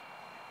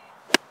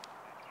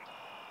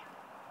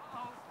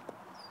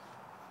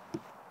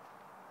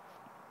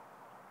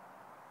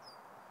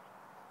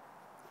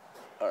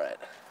 All right.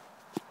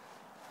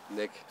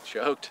 Nick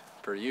choked,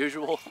 per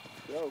usual.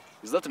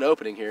 He's left an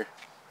opening here.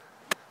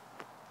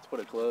 Let's put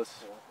it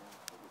close.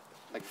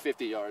 Like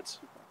 50 yards.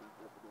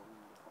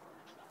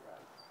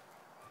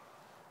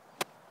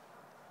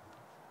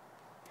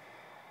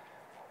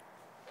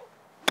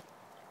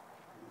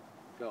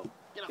 Go.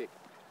 Kick.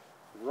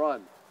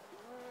 Run.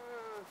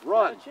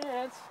 Run. Got a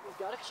chance. We've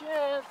got a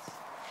chance.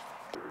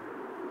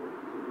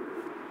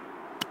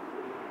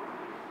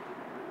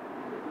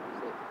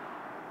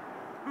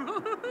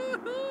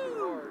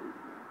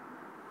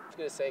 Just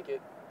gonna sink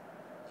it.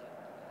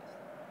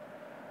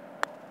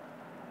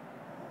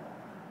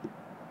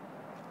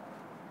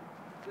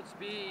 Good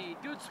speed.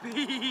 Good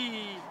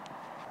speed.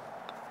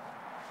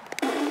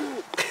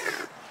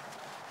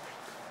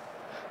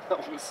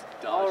 That was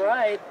dodgy. All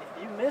right.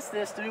 If you miss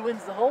this, Stewey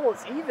wins the hole.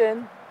 It's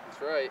even.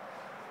 That's right.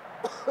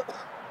 Oh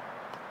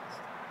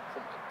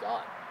my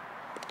god.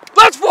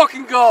 Let's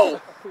fucking go!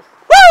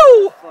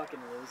 Woo! Fucking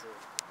loser.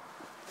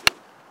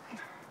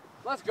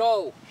 Let's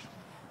go.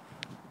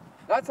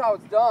 That's how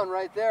it's done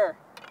right there.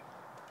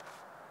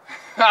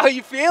 How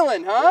you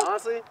feeling, huh?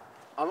 Honestly,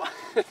 I'm.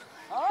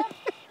 Huh?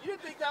 You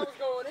didn't think that was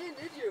going in,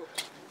 did you?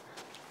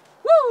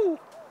 Woo!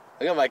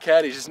 I got my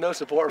caddy, just no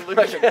support from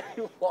my caddy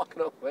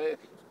walking away.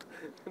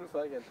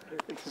 Fucking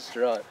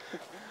distraught.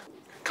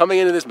 Coming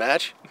into this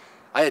match,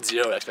 I had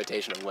zero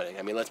expectation of winning.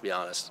 I mean, let's be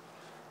honest.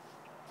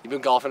 You've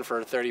been golfing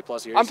for 30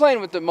 plus years. I'm playing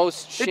with the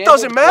most It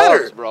doesn't matter,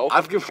 clubs, bro.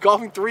 I've been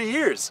golfing 3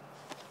 years.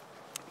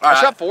 I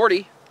shot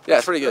 40. Yeah,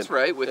 it's pretty good. That's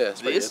right. With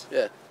it's pretty this,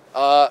 good.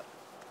 Yeah.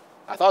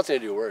 I thought it was gonna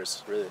do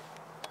worse, really.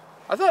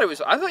 I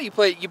thought you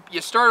played.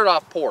 You started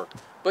off poor,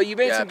 but you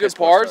made some good piss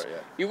poor pars.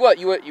 start,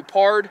 yeah. You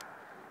parred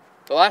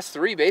the last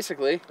 3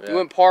 basically. Yeah. You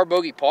went par,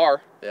 bogey,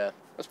 par. Yeah.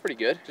 That's pretty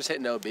good. Just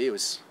hitting OB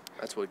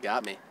that's what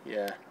got me.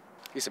 Yeah.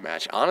 Decent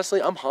match.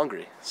 Honestly, I'm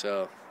hungry,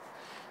 so.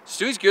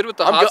 Stewie's good with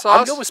the hot sauce.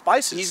 I'm good with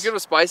spices. He's good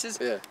with spices.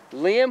 Yeah.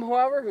 Liam,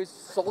 however, who's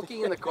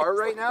sulking in the cart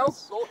right now,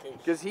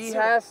 because he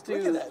has to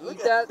eat that.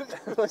 Look at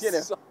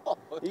him.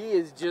 He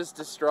is just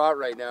distraught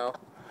right now.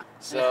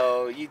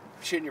 So you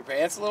shitting your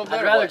pants a little bit?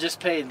 I'd or rather what? just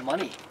pay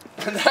money.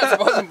 That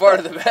wasn't part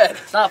of the bet.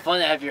 It's not fun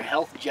to have your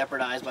health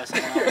jeopardized by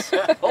someone else.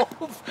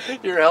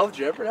 Your health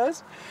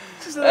jeopardized?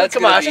 That's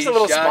Come gonna on, be just a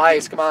little shocking.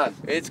 spice. Come on.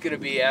 It's gonna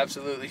be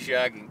absolutely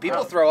shocking.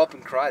 People throw up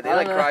and cry. They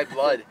like cry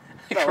blood.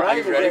 No, Are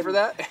you ready for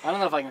that? I don't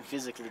know if I can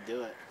physically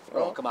do it.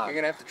 Bro, come on. You're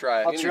gonna have to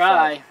try it. I'll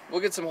try. We'll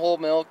get some whole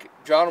milk.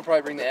 John will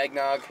probably bring the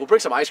eggnog, We'll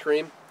bring some ice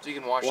cream. so you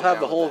can wash We'll it have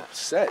down the with whole that.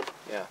 set.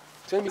 Yeah.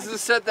 This is a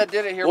set that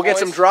did it here. We'll get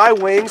boys. some dry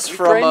wings We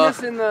from. framed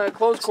this in the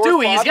closed course.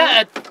 Stewey, he's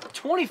bottle. got a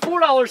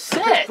 $24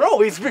 set. Bro,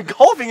 he's been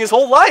golfing his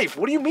whole life.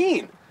 What do you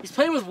mean? He's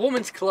playing with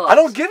women's clubs. I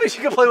don't give a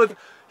shit.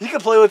 He can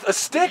play with a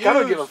stick. I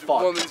don't give a Used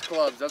fuck. Women's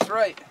clubs. That's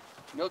right.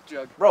 Milk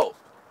jug. Bro,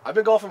 I've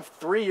been golfing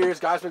 3 years.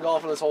 Guy's been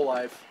golfing his whole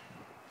life.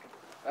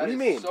 That do you is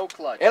mean? So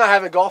clutch. And I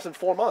haven't golfed in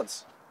 4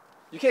 months.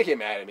 You can't get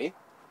mad at me.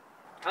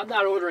 I'm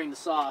not ordering the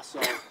sauce, so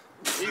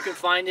if you can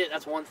find it,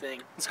 that's one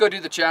thing. Let's go do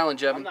the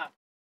challenge, I'm Evan. not.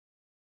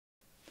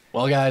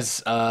 Well,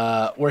 guys,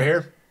 we're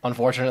here,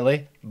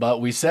 unfortunately,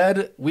 but we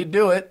said we'd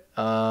do it.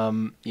 You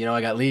know,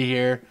 I got Lee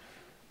here.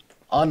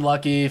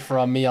 Unlucky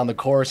from me on the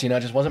course. You know,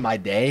 it just wasn't my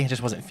day.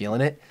 Just wasn't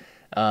feeling it.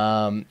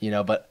 You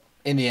know, but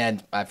in the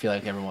end, I feel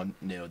like everyone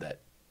knew that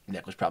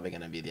Nick was probably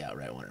going to be the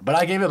outright winner. But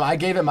I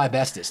gave him my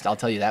bestest. I'll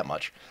tell you that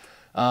much.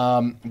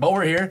 But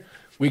we're here.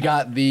 We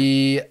got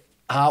the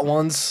Hot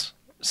Ones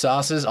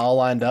sauces all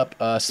lined up,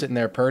 sitting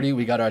there purdy.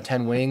 We got our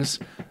 10 wings.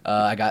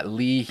 I got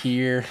Lee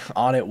here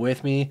on it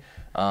with me.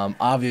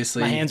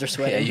 Obviously, My hands are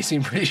sweating. Yeah, you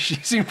seem pretty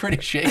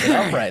shaken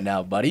up right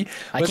now, buddy.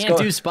 I can't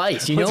do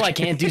spice. You know I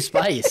can't do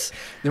spice.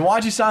 Then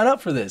why'd you sign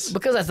up for this?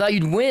 Because I thought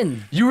you'd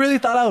win. You really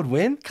thought I would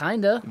win,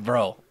 Kinda.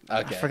 bro?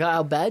 Okay. I forgot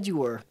how bad you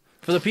were.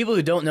 For the people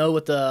who don't know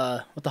what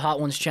the Hot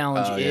Ones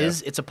Challenge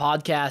is, it's a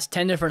podcast,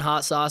 10 different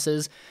hot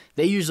sauces.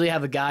 They usually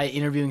have a guy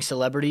interviewing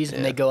celebrities,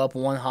 and they go up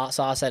one hot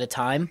sauce at a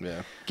time.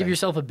 Yeah. Give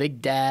yourself a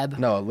big dab.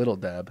 No, a little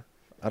dab.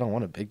 I don't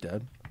want a big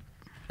dab.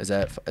 Is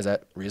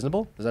that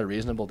reasonable? Is that a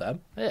reasonable dab?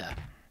 Yeah.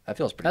 That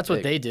feels pretty That's big.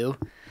 what they do.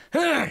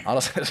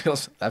 Honestly,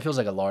 that feels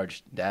like a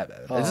large dab.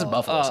 This is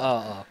buffalo.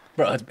 Oh.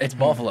 Bro, it's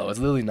buffalo. It's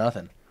literally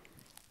nothing.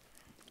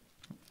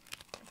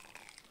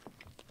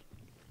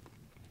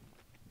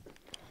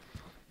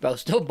 Bro,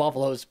 still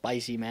buffalo is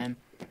spicy, man.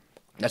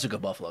 That's a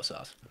good buffalo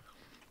sauce.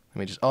 Let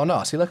me just. Oh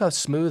no! See, look how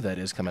smooth that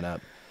is coming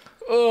out.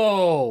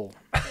 Oh.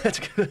 That's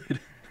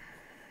good.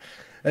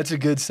 That's a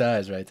good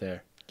size right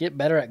there. Get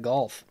better at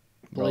golf.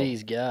 Bro.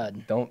 Please,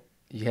 God. Don't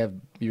you have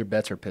your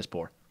bets are piss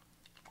poor.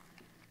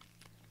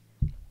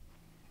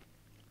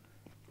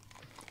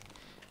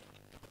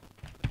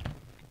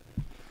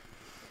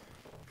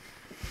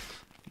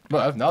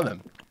 Well, I've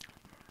nothing.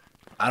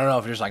 I don't know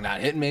if it's just like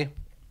not hitting me,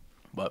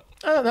 but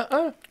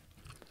I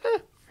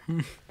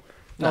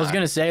was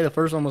going to say the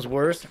first one was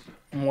worse.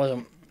 It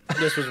wasn't.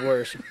 This was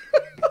worse.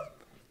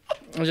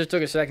 It just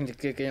took a second to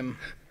kick in.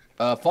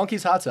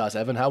 Funky's hot sauce,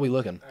 Evan. How we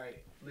looking? All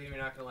right, Liam, you're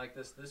not gonna like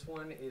this. This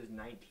one is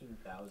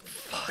 19,000.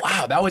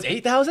 Wow, that was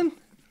 8,000.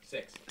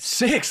 6.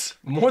 6,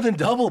 more than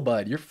double,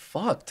 bud. You're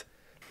fucked.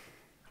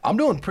 I'm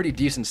doing pretty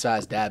decent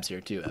sized dabs here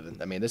too, Evan.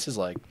 I mean, this is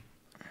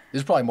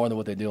probably more than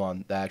what they do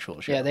on the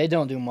actual show. Yeah, they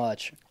don't do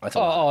much. That's a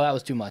lot. Oh, that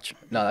was too much.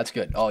 No, that's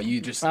good. Oh,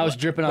 you just. I was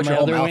dripping on put my your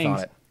whole other mouth wings.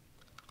 on it.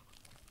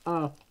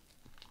 Oh.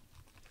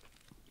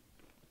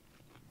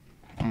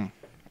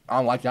 I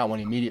don't like that one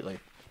immediately.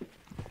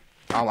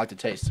 I don't like the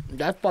taste.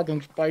 That's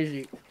fucking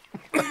spicy.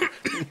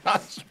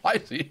 Not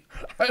spicy.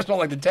 I just don't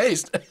like the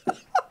taste.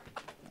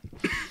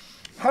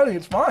 I think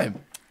it's fine.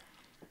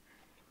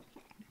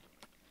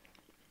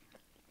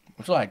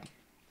 It's like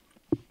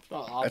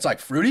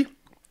fruity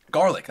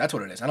garlic. That's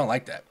what it is. I don't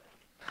like that.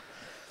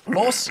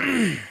 Los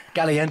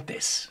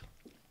calientes.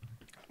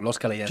 Los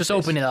Calientes. Just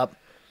open it up.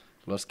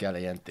 Los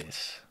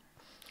Calientes.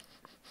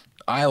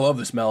 I love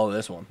the smell of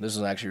this one. This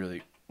is actually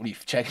really... What are you,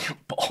 checking your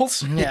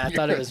balls? Yeah, I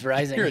thought it was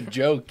rising. You're a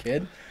joke,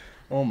 kid.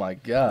 Oh, my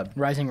God.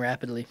 Rising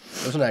rapidly.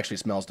 This one actually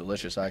smells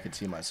delicious. I could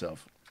see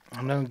myself.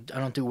 I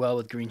don't do well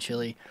with green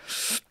chili.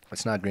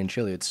 It's not green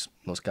chili. It's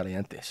Los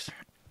Calientes.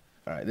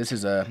 All right, this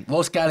is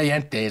Los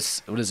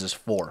Calientes. What is this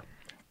for?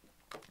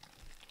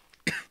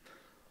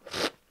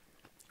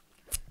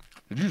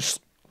 Did you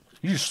just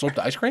slurp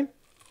the ice cream?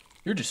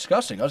 You're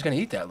disgusting. I was going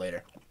to eat that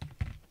later.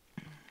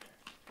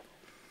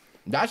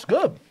 That's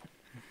good.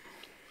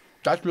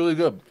 That's really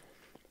good.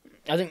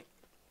 I think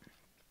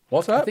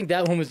What's that? I think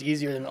that one was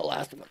easier than the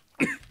last one.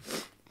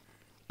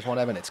 This one,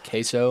 Evan, it's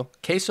queso.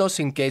 Queso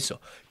sin queso.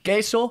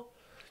 Queso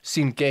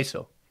sin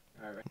queso.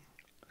 All right.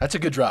 That's a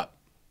good drop.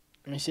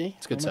 Let me see.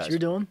 It's good How much size. you're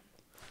doing?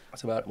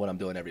 That's about what I'm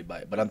doing every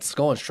bite. But I'm just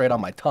going straight on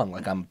my tongue.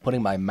 Like I'm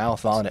putting my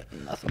mouth on it.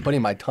 I'm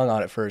putting my tongue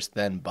on it first,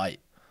 then bite.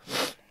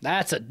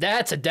 That's a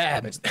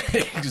dab. It's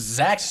the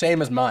exact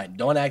same as mine.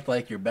 Don't act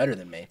like you're better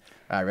than me.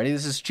 All right, ready?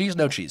 This is cheese,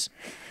 no cheese.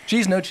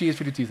 Cheese, no cheese,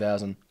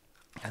 52,000.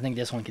 I think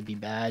this one could be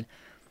bad.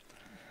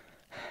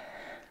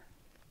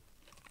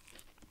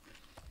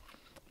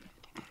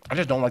 I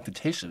just don't like the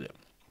taste of it.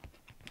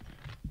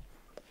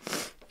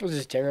 This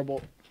is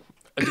terrible.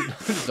 It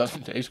just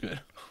doesn't taste good.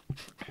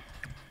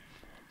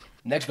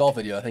 Next golf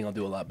video, I think I'll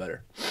do a lot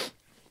better.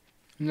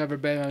 Never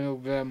been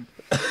on them.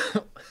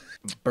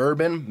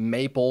 Bourbon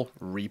Maple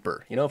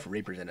Reaper. You know, if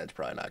Reaper's in it, it's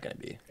probably not going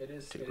to be. It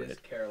is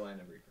great. Carolina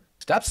Reaper.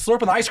 Stop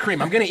slurping the ice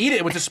cream. I'm going to eat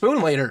it with a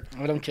spoon later.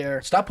 I don't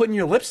care. Stop putting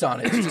your lips on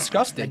it. It's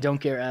disgusting. I don't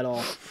care at all.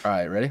 All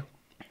right, ready?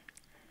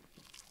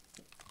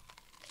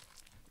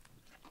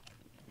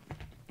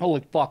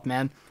 Holy fuck,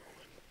 man.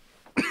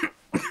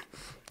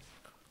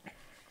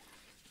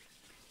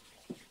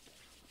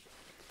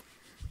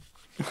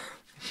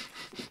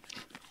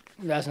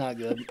 That's not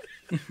good.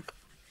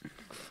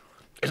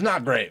 It's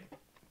not great.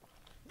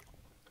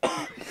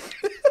 That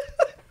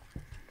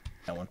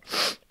one.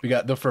 We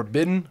got the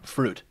forbidden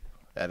fruit,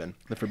 Evan.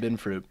 The forbidden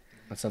fruit.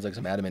 That sounds like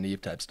some Adam and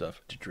Eve type stuff.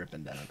 Just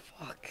dripping down.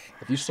 Fuck.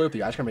 If you slurp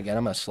the ice cream again,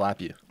 I'm going to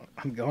slap you.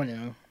 I'm going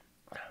to.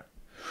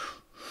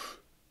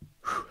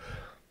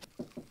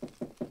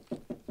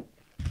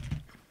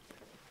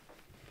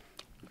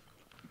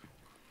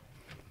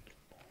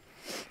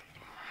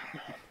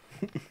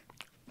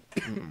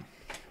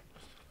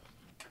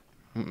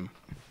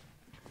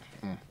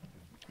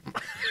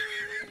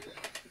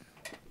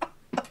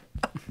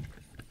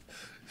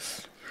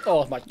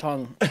 Oh, my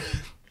tongue.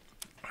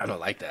 I don't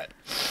like that.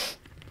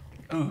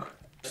 Ooh.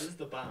 This is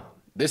the bomb.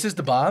 This is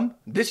the bomb?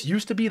 This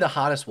used to be the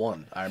hottest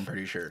one, I'm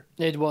pretty sure.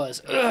 It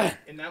was. Ugh.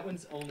 And that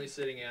one's only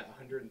sitting at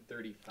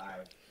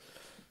 135.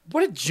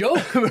 What a joke.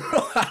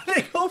 How did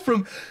they go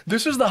from,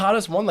 this was the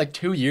hottest one like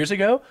 2 years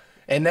ago,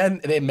 and then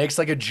it makes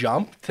like a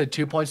jump to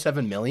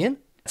 2.7 million?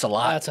 That's a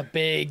lot. That's a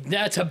big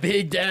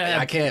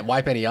dab. I can't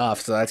wipe any off,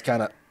 so that's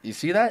kind of, you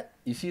see that?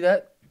 You see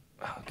that?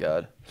 Oh,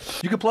 God.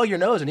 You can plug your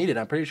nose and eat it.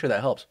 I'm pretty sure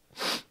that helps.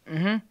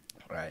 Mm-hmm.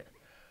 All right.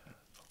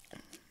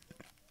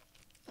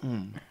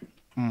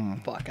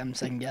 Fuck, I'm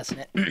second guessing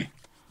it.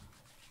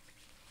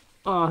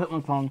 Oh, I hit my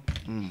tongue.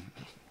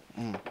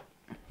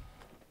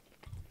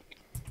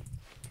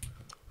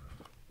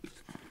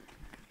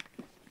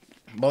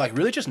 But like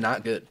really just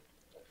not good.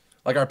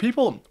 Like are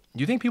people, do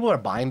you think people are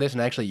buying this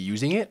and actually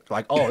using it?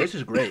 Like, oh, this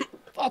is great.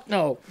 Fuck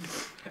no. It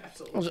was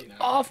Absolutely not.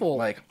 awful.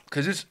 Like,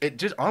 cause it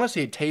just,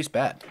 honestly, it tastes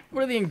bad.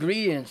 What are the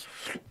ingredients?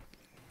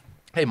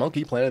 Hey,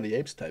 Monkey, Planet of the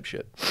Apes type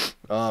shit.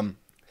 Monoloco?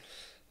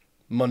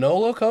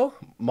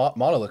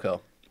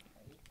 Monoloco.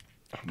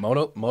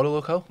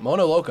 Monoloco?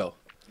 Monoloco.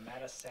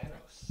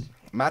 Matasanos.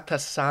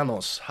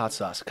 Matasanos hot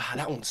sauce. God,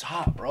 that one's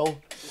hot, bro.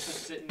 This is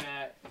sitting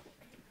at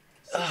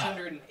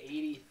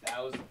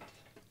 680,000.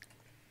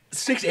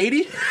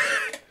 680?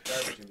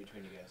 Garbage in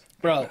between you guys.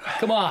 Bro,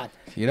 come on.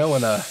 You know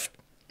when,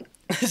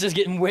 This is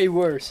getting way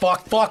worse.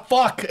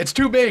 fuck. It's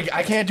too big.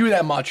 I can't do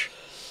that much.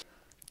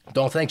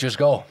 Don't think, just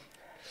go.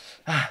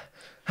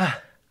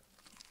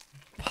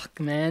 Fuck,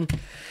 man.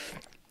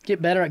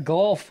 Get better at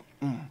golf.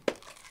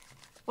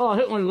 Oh, I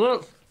hit my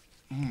lips.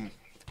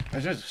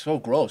 It's just so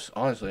gross,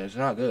 honestly. It's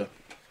not good.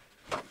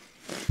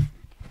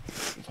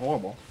 It's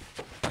horrible.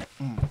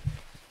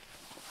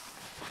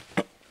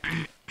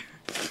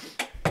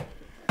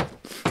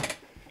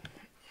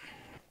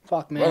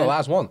 Fuck, man. Well, the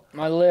last one.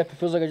 My lip. It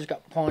feels like I just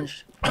got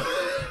punched.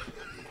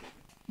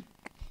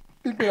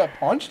 You got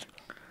punched?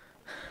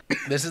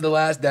 This is the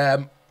last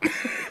dab.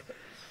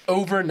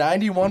 Over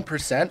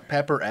 91%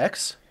 Pepper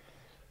X.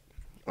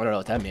 I don't know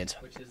what that means.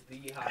 Which is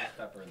the hottest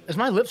pepper in the Is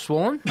my lip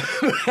swollen?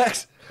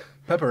 X.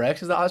 Pepper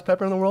X is the hottest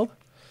pepper in the world?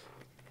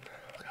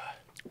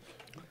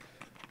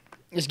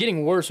 It's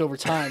getting worse over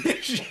time.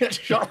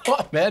 Shut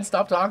up, man.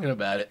 Stop talking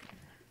about it.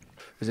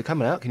 Is it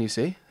coming out? Can you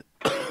see?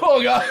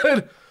 Oh,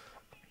 God.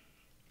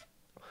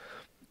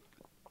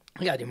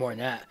 We gotta do more than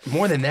that.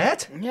 More than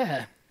that?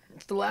 Yeah.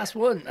 It's the last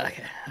one.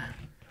 Okay.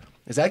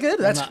 Is that good?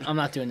 That's I'm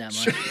not doing that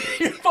much.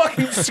 you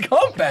fucking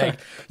scumbag.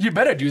 You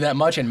better do that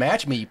much and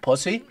match me, you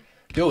pussy.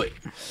 Do it.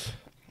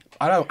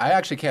 I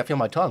actually can't feel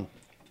my tongue.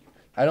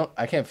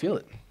 I can't feel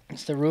it.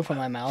 It's the roof of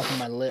my mouth and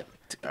my lip.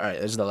 All right,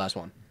 this is the last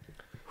one.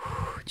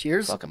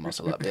 Cheers. Fucking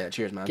muscle up. Yeah,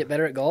 cheers, man. Get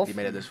better at golf. You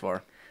made it this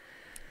far.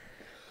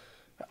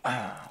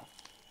 I'm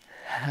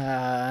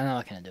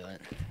not gonna do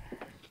it.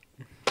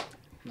 I'm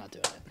not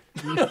doing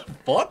it.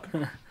 Fuck.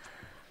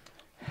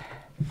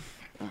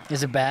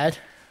 Is it bad?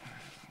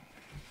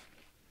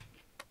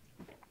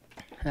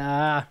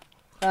 Not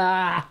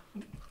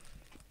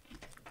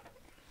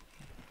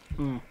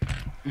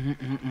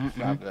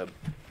good.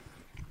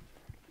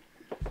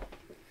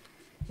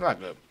 Not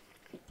good.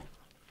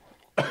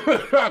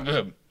 Not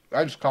good.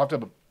 I just coughed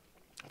up a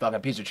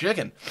fucking piece of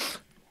chicken.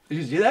 Did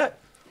you see that?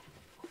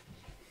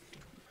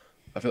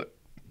 I feel like...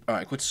 All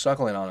right, quit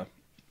suckling on a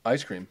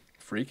ice cream,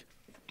 freak.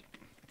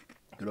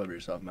 Get over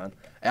yourself, man.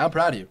 Hey, I'm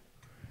proud of you.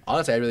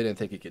 Honestly, I really didn't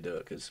think you could do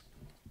it because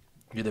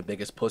you're the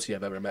biggest pussy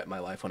I've ever met in my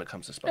life when it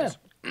comes to spice.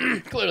 Yeah.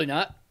 Clearly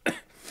not.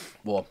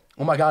 Well,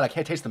 oh my God, I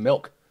can't taste the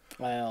milk.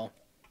 Well,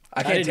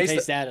 I can't didn't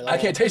taste that at all. I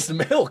can't taste the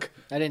milk.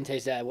 I didn't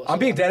taste that whatsoever. I'm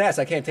being dead ass.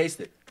 I can't taste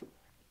it.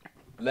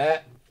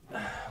 That,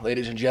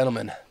 ladies and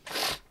gentlemen,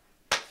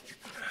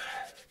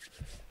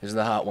 is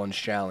the Hot Ones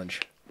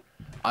Challenge.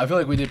 I feel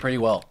like we did pretty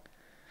well.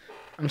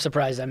 I'm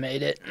surprised I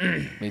made it.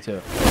 Me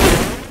too.